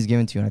 nothing's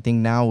given to you. And I think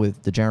now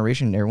with the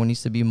generation, everyone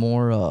needs to be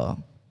more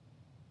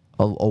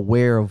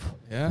aware of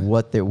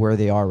where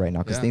they are right now,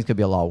 because things could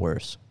be a lot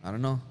worse. I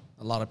don't know.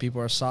 A lot of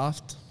people are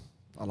soft.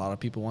 A lot of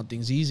people want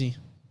things easy.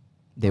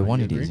 They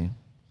want it easy.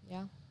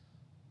 Yeah.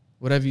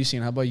 What have you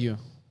seen? How about you?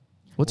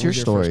 What's your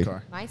story? First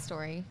car? My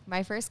story.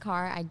 My first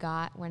car I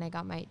got when I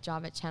got my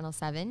job at Channel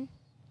 7.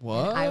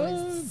 What? I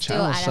was still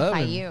Channel at 7.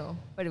 FIU,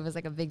 but it was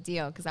like a big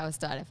deal because I was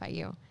still at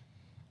FIU.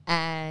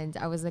 And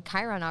I was a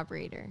Chiron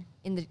operator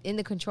in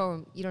the control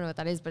room. You don't know what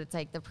that is, but it's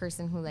like the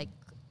person who like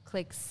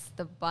clicks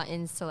the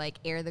buttons to like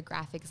air the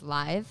graphics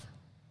live.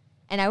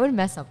 And I would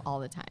mess up all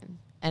the time,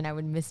 and I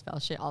would misspell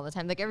shit all the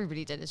time, like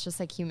everybody did. It's just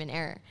like human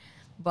error.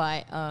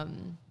 But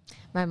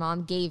my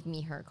mom gave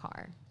me her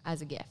car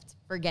as a gift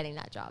for getting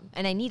that job,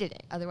 and I needed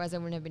it. Otherwise, I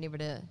wouldn't have been able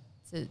to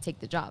take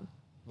the job.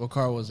 What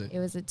car was it? It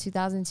was a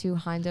 2002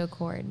 Honda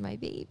Accord, my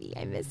baby.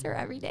 I miss her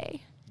every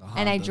day.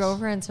 And I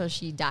drove her until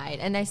she died.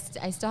 And I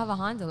still have a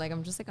Honda. Like,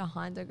 I'm just like a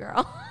Honda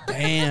girl.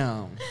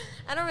 Damn.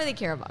 I don't really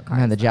care about cars.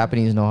 Man, the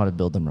Japanese know how to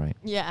build them right.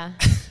 Yeah,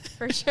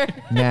 for sure.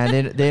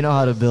 Man, they know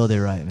how to build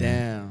it right,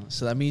 man. Damn.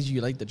 So that means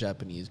you like the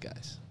Japanese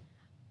guys.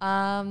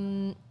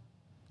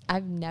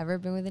 I've never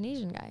been with an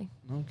Asian guy.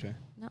 Okay.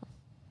 No.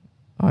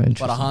 Oh,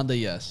 interesting. But a Honda,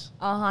 yes.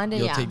 A Honda,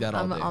 You'll yeah. take that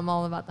all day. I'm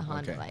all about the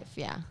Honda life.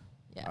 Yeah.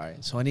 Yeah. All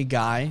right. So any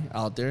guy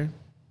out there,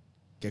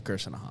 get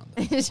Kirsten a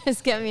Honda.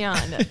 Just get me on.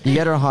 You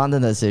get her a Honda,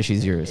 and that's it.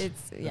 She's yours.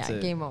 It's That's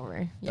it. game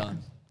over. Yeah,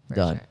 Done. for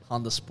Done. sure.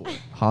 Honda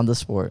Sport. Honda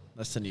Sport.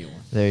 That's the new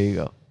one. There you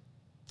go.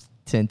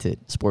 Tinted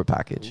sport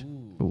package.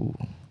 Ooh.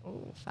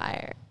 Ooh,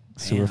 fire.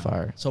 Super Damn.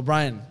 fire. So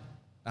Brian,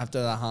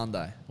 after that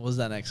Hyundai, what was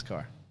that next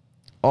car?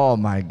 Oh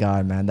my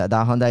God, man. That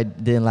Hyundai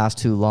didn't last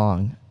too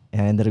long.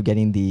 And I ended up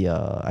getting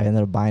I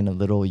ended up buying a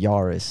little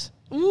Yaris.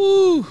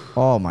 Ooh.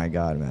 Oh my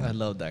God, man. I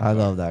love that I car.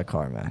 love that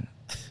car, man.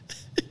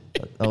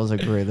 That was a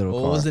great little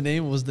car. What was the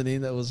name? What was the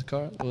name that was the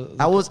car?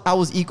 I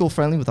was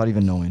eco-friendly without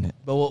even knowing it.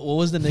 But what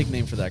was the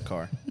nickname for that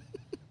car?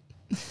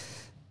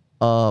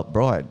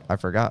 Bro, I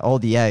forgot. Oh,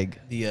 the egg.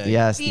 The egg.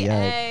 Yes, The the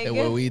egg. El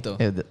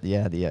huevito.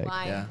 Yeah, the egg.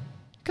 Why? Yeah.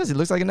 Because it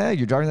looks like an egg.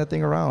 You're driving that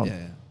thing around.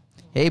 Yeah.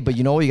 Hey, but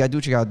you know what? You got to do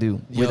what you got to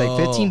do. With like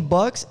Yo.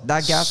 $15,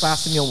 that gas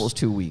lasted me almost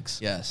 2 weeks.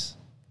 Yes.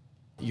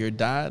 Your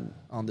dad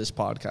on this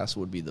podcast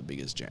would be the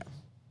biggest jam.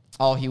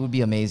 Oh, he would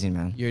be amazing,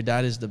 man. Your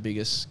dad is the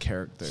biggest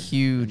character.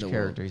 Huge in the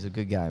character. world. He's a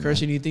good guy,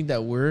 Kirsten, man. you think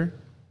that we're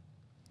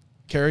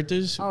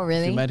characters? Oh,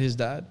 really? If you met his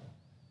dad?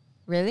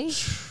 Really?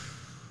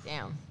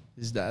 Damn.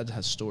 His dad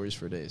has stories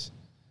for days.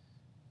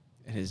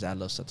 And his dad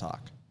loves to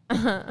talk.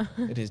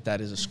 And his dad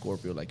is a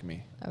Scorpio like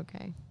me.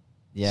 Okay.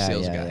 Yeah,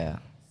 Sales yeah, guy. yeah.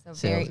 So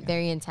Sales very, guy.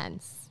 very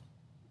intense.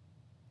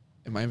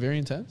 Am I very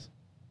intense?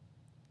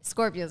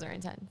 Scorpios are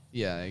intense.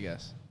 Yeah, I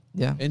guess.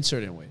 Yeah. In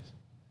certain ways.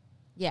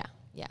 Yeah,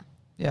 yeah.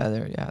 Yeah,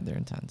 they're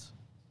intense.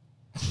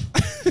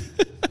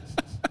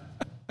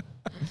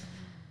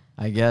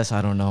 I guess,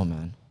 I don't know,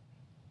 man.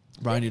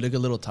 Brian, you look a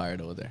little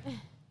tired over there.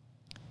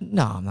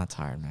 No, I'm not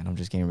tired, man. I'm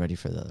just getting ready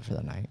for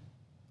the night.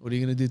 What are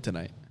you going to do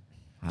tonight?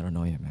 I don't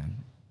know yet, man.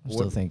 I'm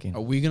still thinking.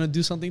 Are we going to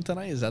do something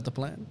tonight? Is that the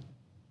plan?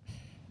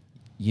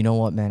 You know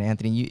what, man,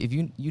 Anthony? If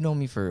you know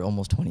me for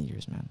almost 20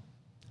 years, man.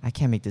 I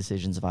can't make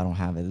decisions if I don't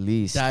have at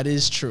least That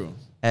is true.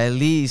 a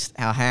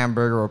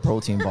hamburger or a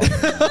protein bar.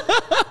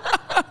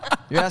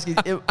 You're asking,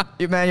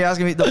 man. You're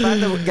asking me the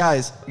fact that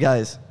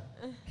guys.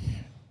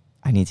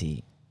 I need to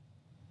eat.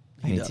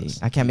 I He need to does.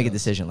 eat. I can't He make a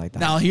does. decision like that.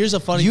 Now, here's a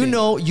funny you thing.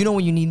 know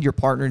when you need your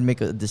partner to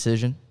make a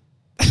decision.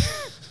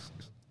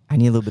 I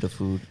need a little bit of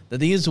food. The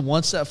thing is,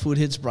 once that food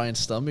hits Brian's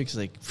stomach, it's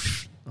like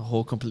a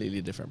whole completely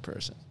different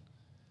person.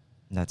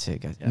 That's it,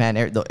 guys. Yeah. Man,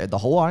 the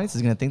whole audience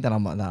is gonna think that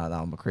I'm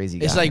a crazy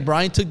guy. It's like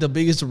Brian took the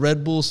biggest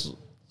Red Bulls,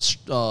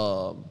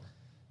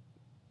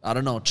 I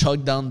don't know,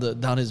 chugged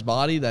down his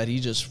body that he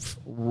just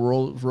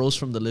rose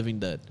from the living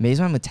dead. maybe it's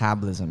my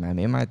metabolism, man.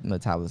 Maybe my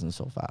metabolism's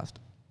so fast.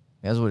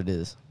 Maybe that's what it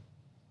is.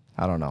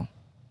 I don't know.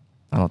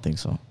 I don't think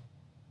so.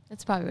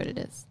 That's probably what it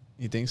is.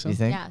 You think so? You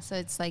think? Yeah, so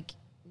it's like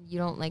you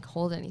don't like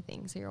hold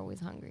anything, so you're always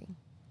hungry.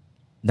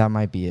 That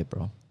might be it,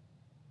 bro.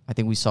 I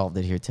think we solved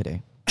it here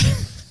today.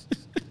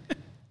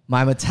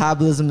 My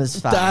metabolism is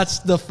fast. That's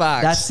the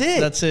fact. That's it.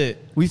 That's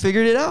it. We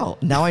figured it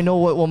out. Now I know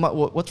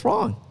what's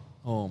wrong.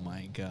 Oh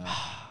my God.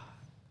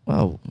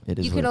 Well, it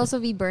is. You what could it also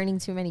be burning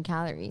too many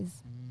calories.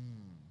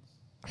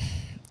 is.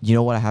 You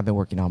know what? I have been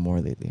working out more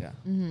lately.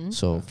 Yeah.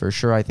 So for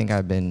sure, I think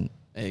I've been.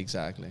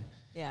 Exactly.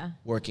 Yeah.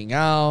 Working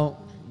out,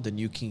 the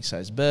new king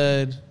size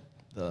bed.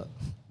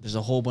 There's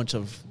a whole bunch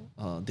of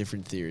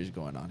different theories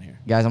going on here.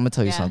 Guys, I'm gonna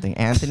tell you Yeah. something.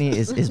 Anthony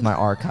is my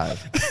archive.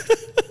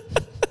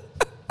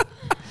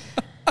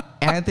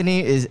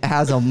 Anthony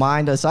has a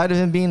mind aside of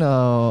him being a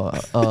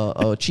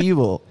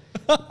chivo.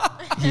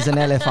 He's an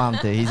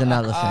elefante. He's an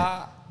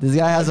elephant. This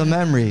guy has a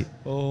memory.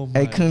 Oh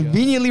my And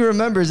conveniently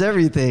remembers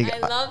everything. I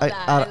love that.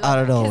 I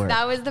don't know. Because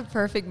that was the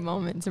perfect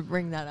moment to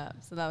bring that up.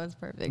 So that was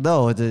perfect.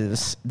 No,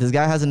 this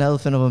guy has an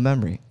elephant of a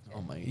memory.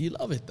 Oh my, you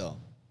love it though.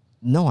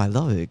 No, I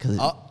love it because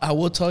I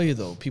will tell you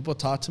though, people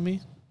talk to me,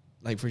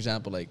 like for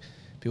example, like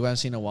people I haven't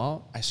seen in a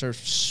while, I start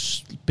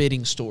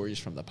spitting stories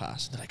from the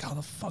past. They're like, how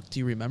the fuck do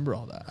you remember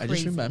all that? I just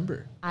Crazy.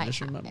 remember. I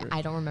just remember.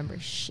 I don't remember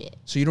shit.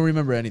 So you don't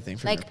remember anything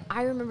from Like, your,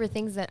 I remember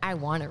things that I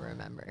want to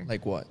remember.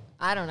 like what?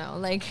 I don't know.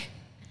 Like,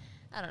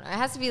 I don't know. It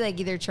has to be like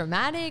either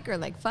traumatic or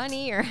like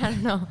funny or I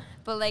don't know.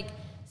 But like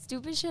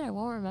stupid shit, I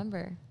won't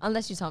remember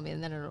unless you tell me,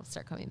 and then it'll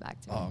start coming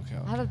back to me. Oh,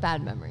 okay, I have a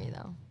bad memory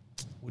though.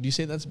 Would you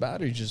say that's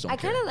bad or you just don't I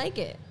care? kind of like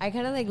it. I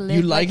kind of like live.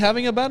 You like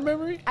having a bad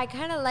memory? I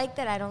kind of like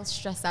that I don't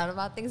stress out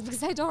about things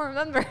because I don't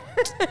remember.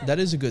 That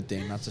is a good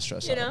thing, not to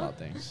stress You out know? about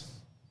things.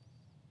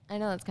 I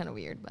know that's kind of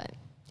weird, but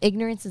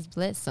ignorance is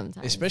bliss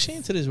sometimes. Especially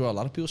in today's world, a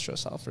lot of people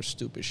stress out for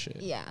stupid shit.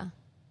 Yeah.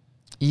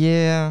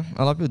 yeah,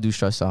 a lot of people do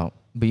stress out.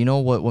 But you know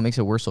what makes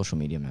it worse? Social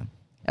media, man.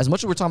 As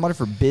much as we're talking about it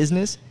for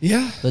business,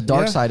 Yeah. the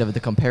dark side of it, the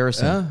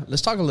comparison. Yeah.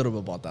 Let's talk a little bit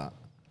about that.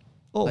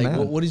 Oh Like,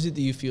 man, what is it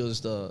that you feel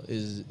is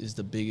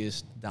the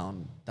biggest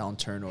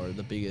downturn or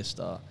the biggest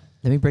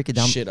let me break it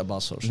down. shit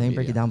about social Let me media?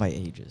 break it down by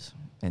ages,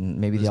 and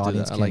maybe Let's the do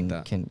audience that. I like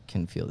that.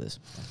 can feel this.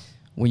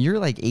 When you're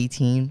like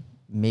 18,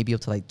 maybe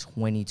up to like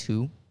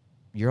 22,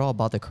 you're all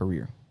about the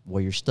career.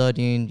 What you're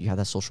studying, you have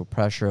that social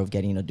pressure of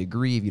getting a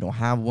degree. If you don't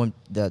have one,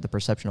 the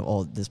perception of,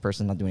 oh, this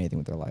person's not doing anything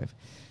with their life.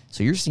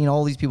 So you're seeing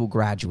all these people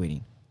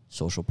graduating.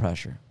 Social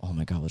pressure. Oh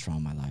my God, what's wrong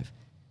with my life?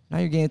 Now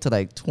you're getting to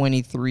like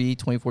 23,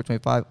 24,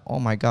 25. Oh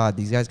my God,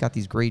 these guys got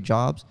these great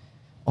jobs.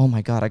 Oh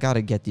my God, I got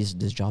to get this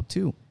job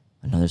too.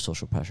 Another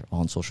social pressure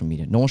all on social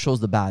media. No one shows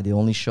the bad. They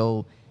only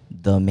show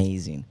the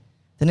amazing.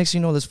 The next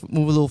thing you know, let's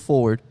move a little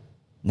forward.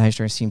 Now you're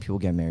starting to see people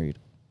get married,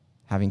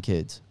 having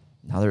kids.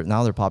 Now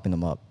they're popping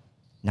them up.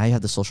 Now you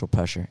have the social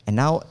pressure. And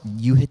now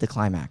you hit the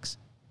climax.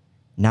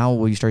 Now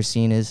what you start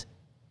seeing is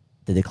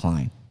the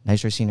decline. Now you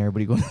start seeing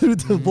everybody going through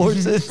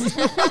divorces.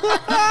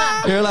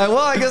 You're like, well,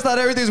 I guess not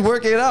everything's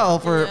working out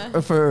for And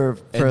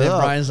then them.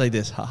 Brian's like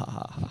this, ha ha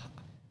ha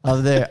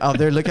ha. Up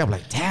there looking up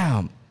like,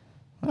 damn.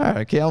 All right,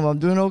 okay, I'm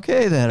doing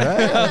okay then,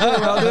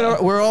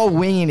 right? We're all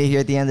winging it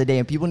here at the end of the day,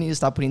 and people need to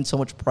stop putting so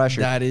much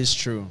pressure. That is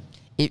true.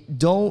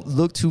 Don't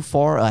look too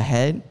far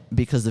ahead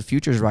because the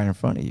future is right in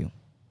front of you.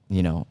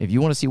 You know, if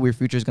you want to see what your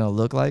future is going to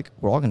look like,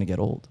 we're all going to get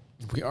old.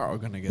 We are all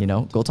gonna get. You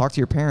know, go talk to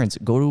your parents,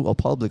 go to a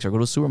Publix or go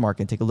to a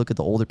supermarket and take a look at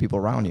the older people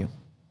around you.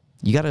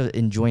 You got to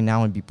enjoy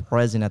now and be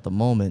present at the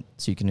moment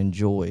so you can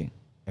enjoy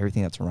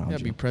everything that's around Yeah,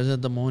 you. be present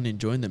at the moment,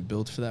 enjoying them,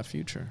 build for that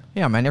future.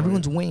 Yeah, man,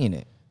 everyone's winging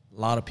it.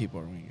 A lot of people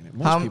are winging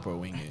it. How- Most people are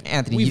winging it.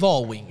 Anthony, we've you-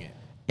 all winged it.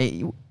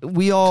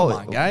 We all, Come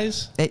on,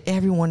 guys.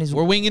 everyone is.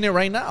 We're winging it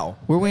right now.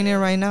 We're winging it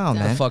right now, Get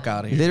man. the fuck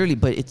out of here. Literally,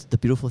 but it's the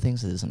beautiful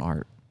things is an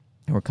art,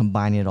 and we're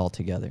combining it all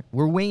together.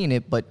 We're winging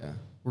it, but Yeah.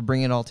 we're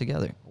bringing it all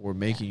together. We're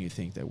making you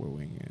think that we're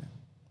winging it.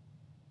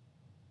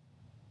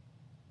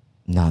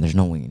 No, there's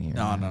no winging here.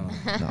 No, man.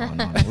 no,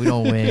 no. No. We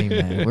don't wing,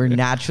 man. We're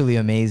naturally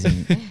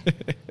amazing.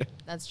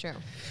 That's true.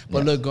 But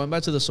Yes. look, going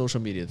back to the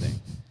social media thing,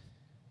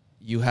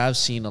 you have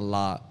seen a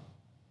lot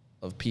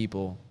of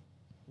people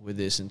with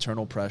this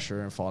internal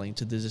pressure and falling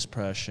into this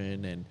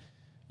depression and,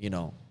 you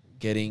know,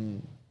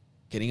 getting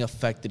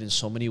affected in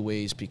so many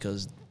ways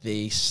because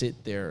they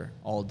sit there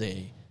all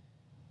day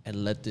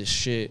and let this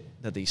shit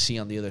that they see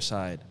on the other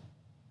side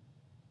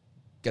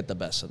get the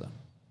best of them.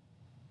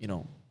 You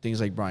know, things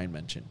like Brian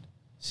mentioned,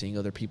 seeing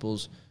other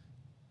people's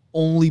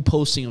only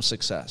posting of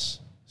success,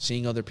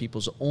 seeing other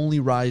people's only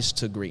rise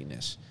to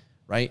greatness,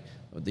 right?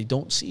 What they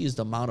don't see is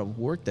the amount of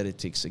work that it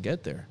takes to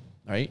get there,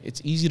 right? It's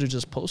easy to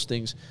just post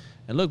things.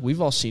 And look, we've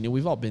all seen it.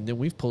 We've all been there.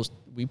 We post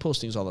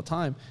things all the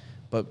time.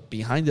 But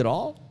behind it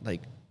all,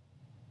 like,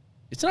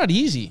 it's not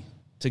easy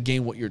to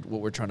gain what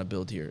we're trying to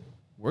build here.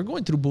 We're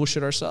going through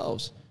bullshit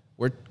ourselves.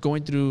 We're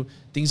going through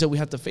things that we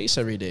have to face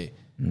every day.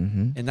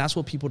 Mm-hmm. And that's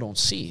what people don't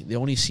see. They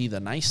only see the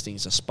nice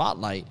things, the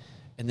spotlight.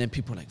 And then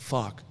people are like,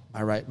 fuck,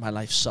 my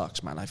life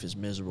sucks. My life is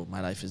miserable. My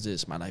life is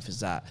this. My life is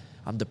that.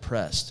 I'm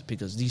depressed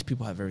because these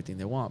people have everything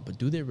they want. But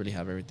do they really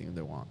have everything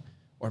they want?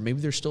 Or maybe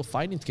they're still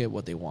fighting to get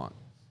what they want,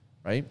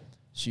 right?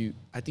 So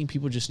I think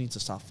people just need to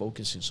stop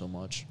focusing so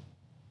much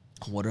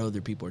on what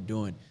other people are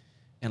doing.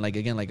 And like,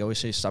 again, like I always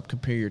say, stop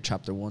comparing your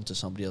chapter 1 to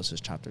somebody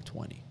else's chapter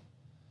 20.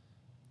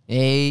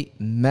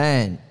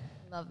 Amen.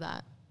 Love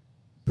that.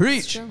 Preach.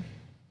 It's true.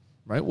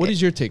 Right? What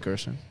is your take,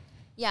 Urson?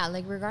 Yeah,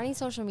 like regarding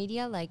social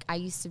media, like I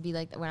used to be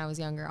like when I was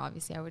younger,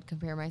 obviously I would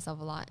compare myself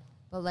a lot.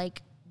 But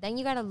like then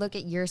you got to look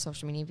at your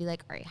social media and be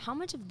like, all right, how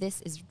much of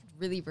this is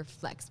really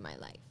reflects my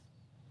life?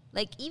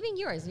 Like even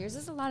yours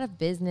is a lot of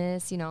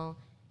business, you know,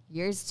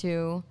 yours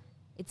too.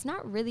 It's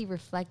not really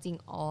reflecting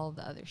all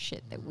the other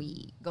shit that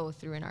we go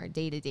through in our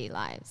day-to-day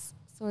lives.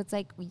 So it's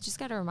like we just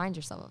got to remind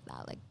yourself of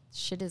that. Like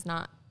shit is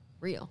not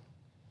real,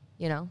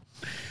 you know?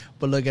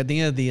 But look, at the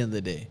end of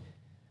the day,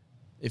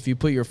 if you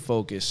put your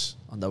focus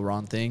on the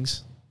wrong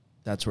things,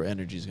 that's where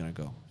energy is going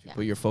to go. If you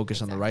put your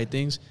focus on the right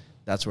things,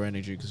 that's where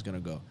energy is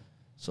going to go.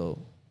 So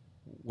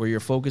where your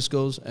focus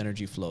goes,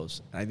 energy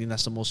flows. And I think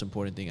that's the most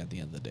important thing at the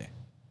end of the day.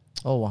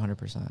 Oh,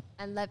 100%.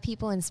 And let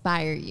people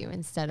inspire you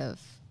instead of,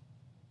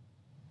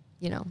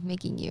 you know,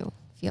 making you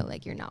feel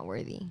like you're not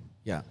worthy.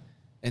 Yeah.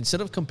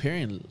 Instead of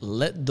comparing,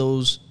 let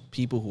those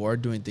people who are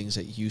doing things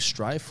that you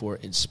strive for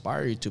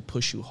inspire you to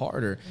push you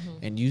harder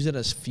and use it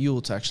as fuel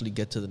to actually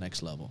get to the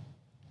next level.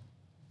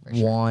 For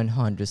sure.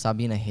 100. Stop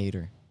being a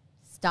hater.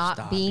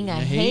 Stop being a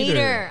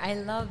hater. I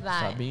love that.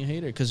 Stop being a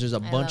hater because there's a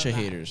bunch of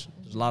haters.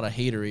 There's a lot of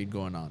haterade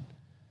going on.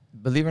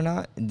 Believe it or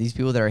not, these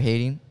people that are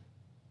hating,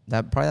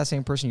 that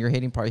same person you're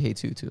hating probably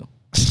hates you too.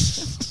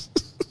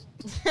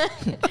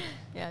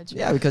 Yeah, true.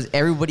 Yeah, because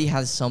everybody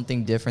has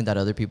something different that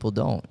other people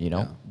don't, you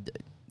know?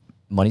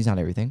 Money's not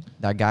everything.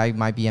 That guy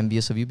might be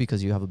envious of you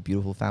because you have a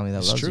beautiful family that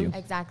It's loves true. you.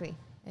 Exactly.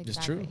 It's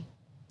true.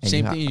 And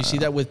Same you thing. You see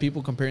that with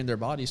people comparing their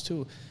bodies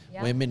too.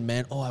 Yeah. Women,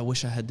 men, oh, I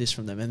wish I had this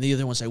from them. And the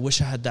other ones, I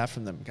wish I had that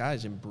from them.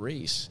 Guys,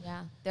 embrace.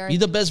 Yeah. Be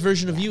the best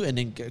version of you and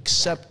then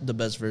accept the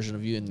best version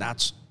of you. And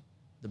that's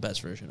the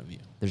best version of you.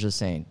 There's a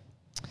saying,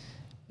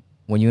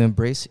 when you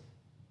embrace,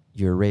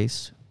 you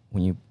erase.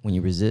 When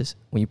you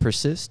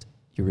persist,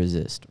 you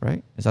resist,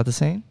 right? Is that the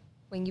saying?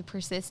 When you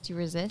persist, you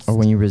resist. Or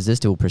when you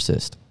resist, it will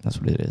persist. That's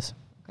what it is.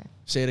 Okay.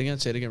 Say it again.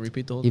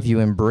 Repeat the whole If thing. you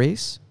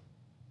embrace,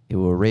 it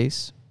will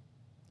erase.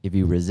 If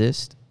you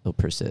resist, it'll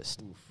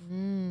persist.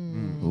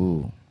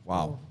 Ooh.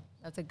 Wow.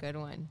 That's a good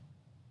one.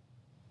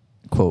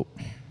 Quote.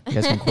 You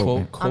guys can quote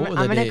me. Quote of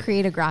I'm the going day. to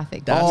create a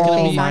graphic. That's Oh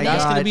gonna be my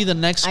that's God. gonna be the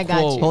next I got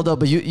quote. you. Hold up,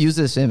 but use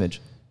this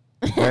image.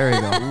 There you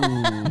go.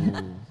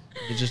 Ooh.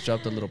 You just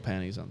dropped the little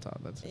panties on top.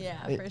 That's it.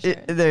 Yeah, for sure.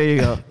 There you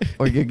go.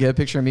 Or you get a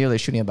picture of me like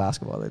shooting a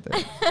basketball like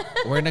that.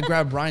 We're gonna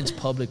grab Brian's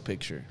public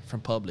picture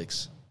from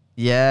Publix.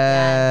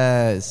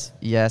 Yes.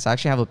 Yes. I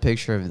actually have a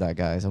picture of that,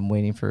 guys. I'm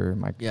waiting for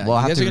my. Yeah, well,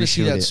 I you have guys to are gonna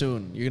see reshoot that it.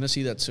 soon. You're gonna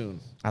see that soon.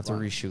 I have to Wow.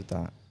 reshoot that.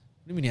 What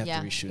do you mean you have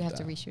Yeah, to reshoot you have that?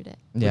 to reshoot it.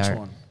 Yeah. Which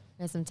one?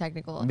 There's some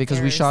technical Because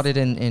we errors. shot it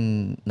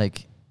in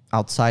like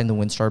outside and the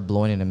wind started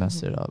blowing and it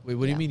messed it up. Wait,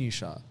 what do you Yeah. mean you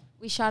shot?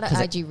 We shot an 'Cause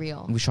IG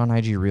reel. We shot an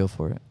IG reel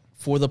for it.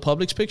 For the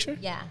Publix picture?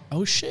 Yeah.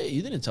 Oh shit,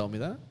 you didn't tell me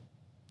that.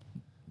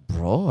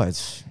 Bro, I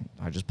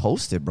just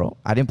posted, bro.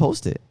 I didn't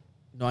post it.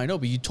 No, I know,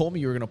 but you told me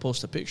you were gonna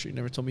post a picture. You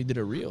never told me you did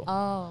a reel.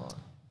 Oh.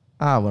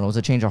 When it was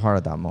a change of heart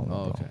at that moment,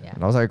 Oh, bro. okay. Yeah.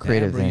 That was like a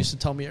creative Damn, bro, you thing. used to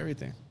tell me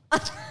everything.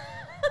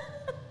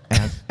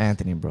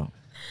 Anthony, bro.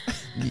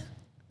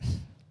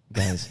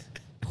 Guys,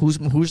 who's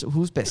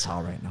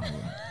pesado right now,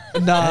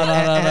 bro? No,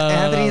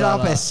 Anthony's all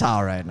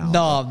pesado right now.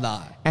 No, I'm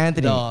not.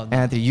 Anthony, No, I'm not.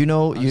 Anthony, you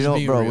know, just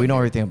being bro. real We know here.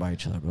 everything about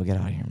each other, bro. Get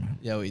out of here, man.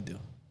 Yeah, we do.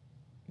 Get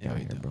Yeah, out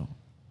we of here, do. bro.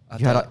 I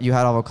You had thought- you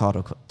had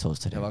avocado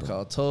toast today. bro.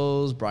 avocado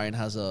toast. Brian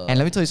has a. And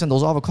let me tell you something.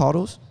 Those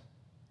avocados,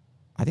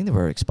 I think they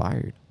were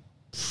expired.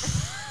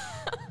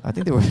 I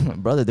think they were,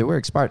 brother. They were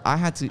expired. I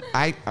had to.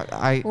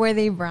 I Were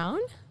they brown?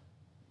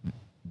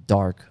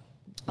 dark.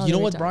 Oh, You know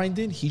they were what dark. Brian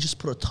did? He just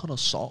put a ton of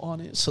salt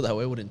on it so that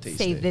way it wouldn't taste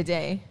Save it. the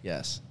day.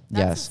 Yes,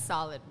 That's Yes. a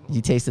solid move.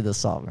 You tasted the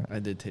salt, man. I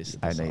did taste it.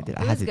 I know you did. It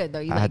I had was to, good, though.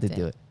 You I had to liked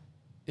do it.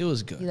 it. It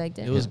was good. You liked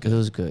it? It was Yeah, good. it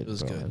was good, It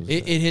was bro. good. It was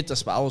It good. hit the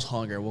spot. I was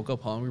hungry. I woke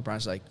up hungry.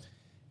 Brian's like,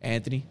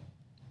 Anthony,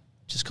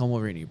 just come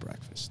over and eat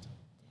breakfast.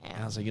 And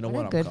I was like, you know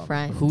what? a I'm good coming.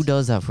 friend. Who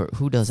does that for?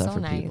 Who does that So for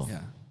nice. people? Yeah,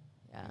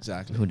 Yeah.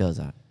 exactly. Who does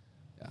that?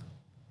 Yeah.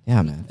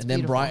 Yeah, man. And then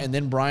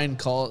beautiful.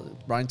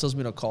 Brian tells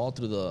me to call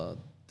through the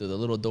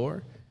little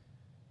door,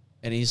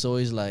 and he's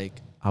always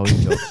like, I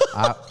always joke.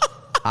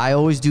 I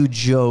always do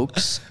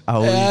jokes. I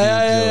always do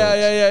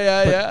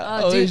jokes. yeah.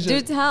 Oh,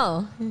 do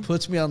tell.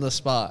 Puts me on the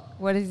spot.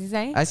 What does he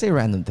say? I say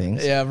random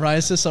things. Yeah,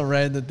 Brian says some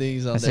random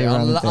things on I say there.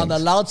 random On the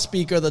things.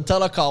 loudspeaker, the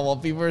telecom, while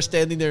people are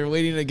standing there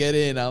waiting to get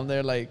in. I'm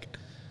there like,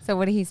 So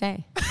what did he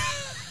say?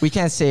 We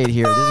can't say it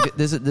here.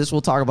 This we'll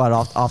talk about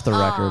off the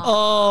record.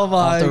 oh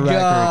my Off the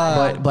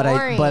god. record.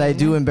 But I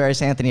do Boring.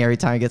 embarrass Anthony every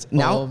time he gets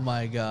now. Oh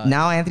my god.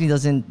 Now Anthony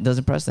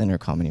doesn't press the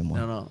intercom anymore.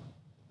 No.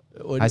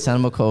 What I send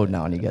him a code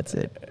now and he gets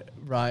it.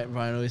 Brian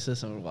always says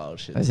some wild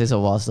shit. I say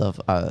some wild stuff.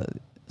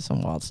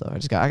 Some wild stuff.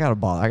 I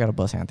gotta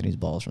bust Anthony's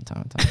balls from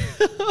time to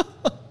time.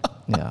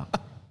 Yeah.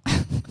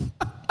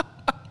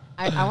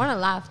 I want to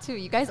laugh too.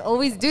 You guys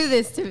always do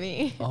this to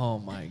me. Oh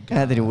my god.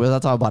 Anthony, we'll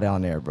not talk about it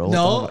on air, bro. We'll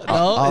No,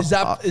 talk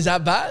about- is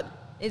that bad?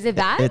 Is it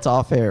bad? It's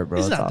all fair, bro.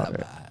 It's It's not all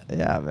that fair.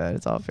 Yeah, man.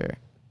 It's all fair.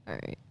 All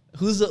right.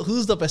 Who's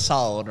the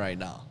pesado one right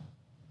now?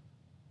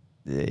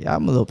 Yeah,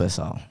 I'm a little pissed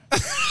off.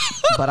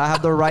 But I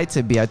have the right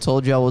to be. I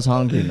told you I was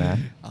hungry,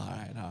 man. All right.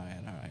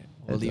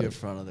 We'll It's leave okay. it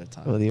for another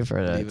time. We'll leave it for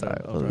Leave another it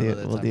time. for We'll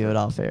another time. leave it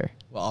all fair.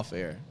 Well, off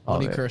air. Off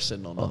Only air.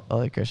 cursing, no.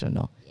 Only Christian,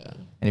 no. Yeah.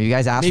 And if you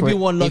guys ask Maybe for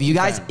one if lucky you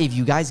guys fan. if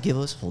you guys give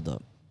us hold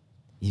up,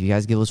 if you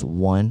guys give us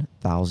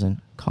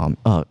 1,000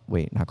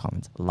 not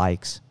comments,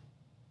 likes,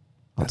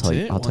 I'll That's tell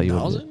you. it? I'll tell you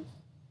what it is. 1,000?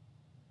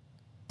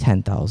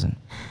 10,000.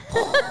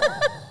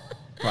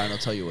 Brian, I'll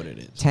tell you what it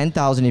is.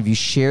 10,000. If you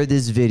share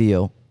this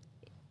video,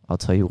 I'll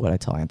tell you what I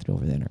tell Anthony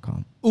over the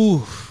intercom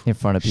Oof. in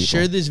front of people.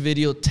 Share this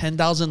video,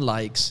 10,000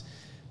 likes,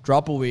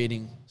 drop a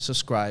rating,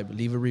 subscribe,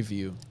 leave a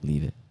review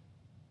Leave it.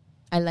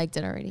 I liked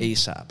it already.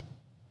 ASAP.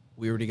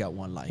 We already got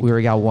one like. We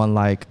already got one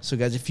like. So,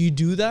 guys, if you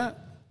do that,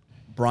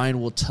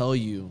 Brian will tell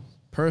you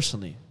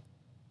personally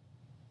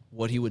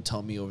what he would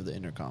tell me over the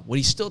intercom. What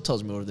he still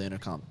tells me over the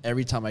intercom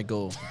every time I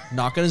go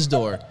knock on his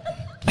door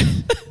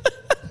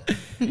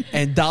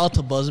and dial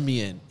to buzz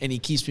me in. And he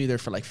keeps me there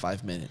for like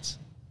 5 minutes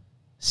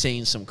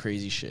saying some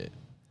crazy shit.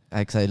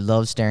 Because I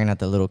love staring at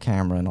the little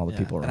camera and all the Yeah.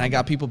 people around. And I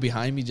got people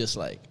behind me just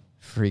like,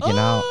 freaking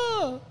out.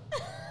 "Ah!"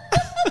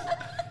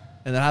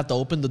 And then I have to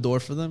open the door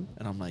for them.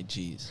 And I'm like,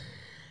 geez.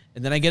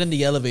 And then I get in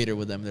the elevator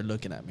with them. They're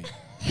looking at me.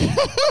 I need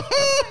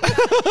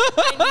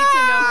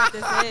to know what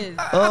this is.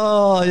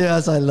 Oh,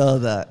 yes. I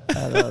love that.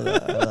 I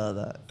love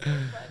that.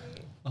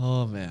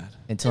 Oh, man.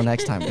 Until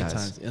next time,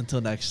 guys. Until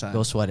next time.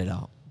 Go sweat it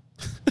out.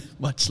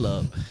 Much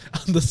love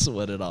on the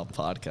Sweat It Out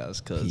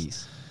podcast. Because,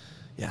 Peace.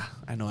 yeah,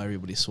 I know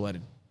everybody's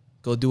sweating.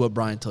 Go do what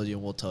Brian told you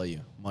and we'll tell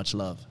you. Much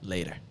love.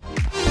 Later.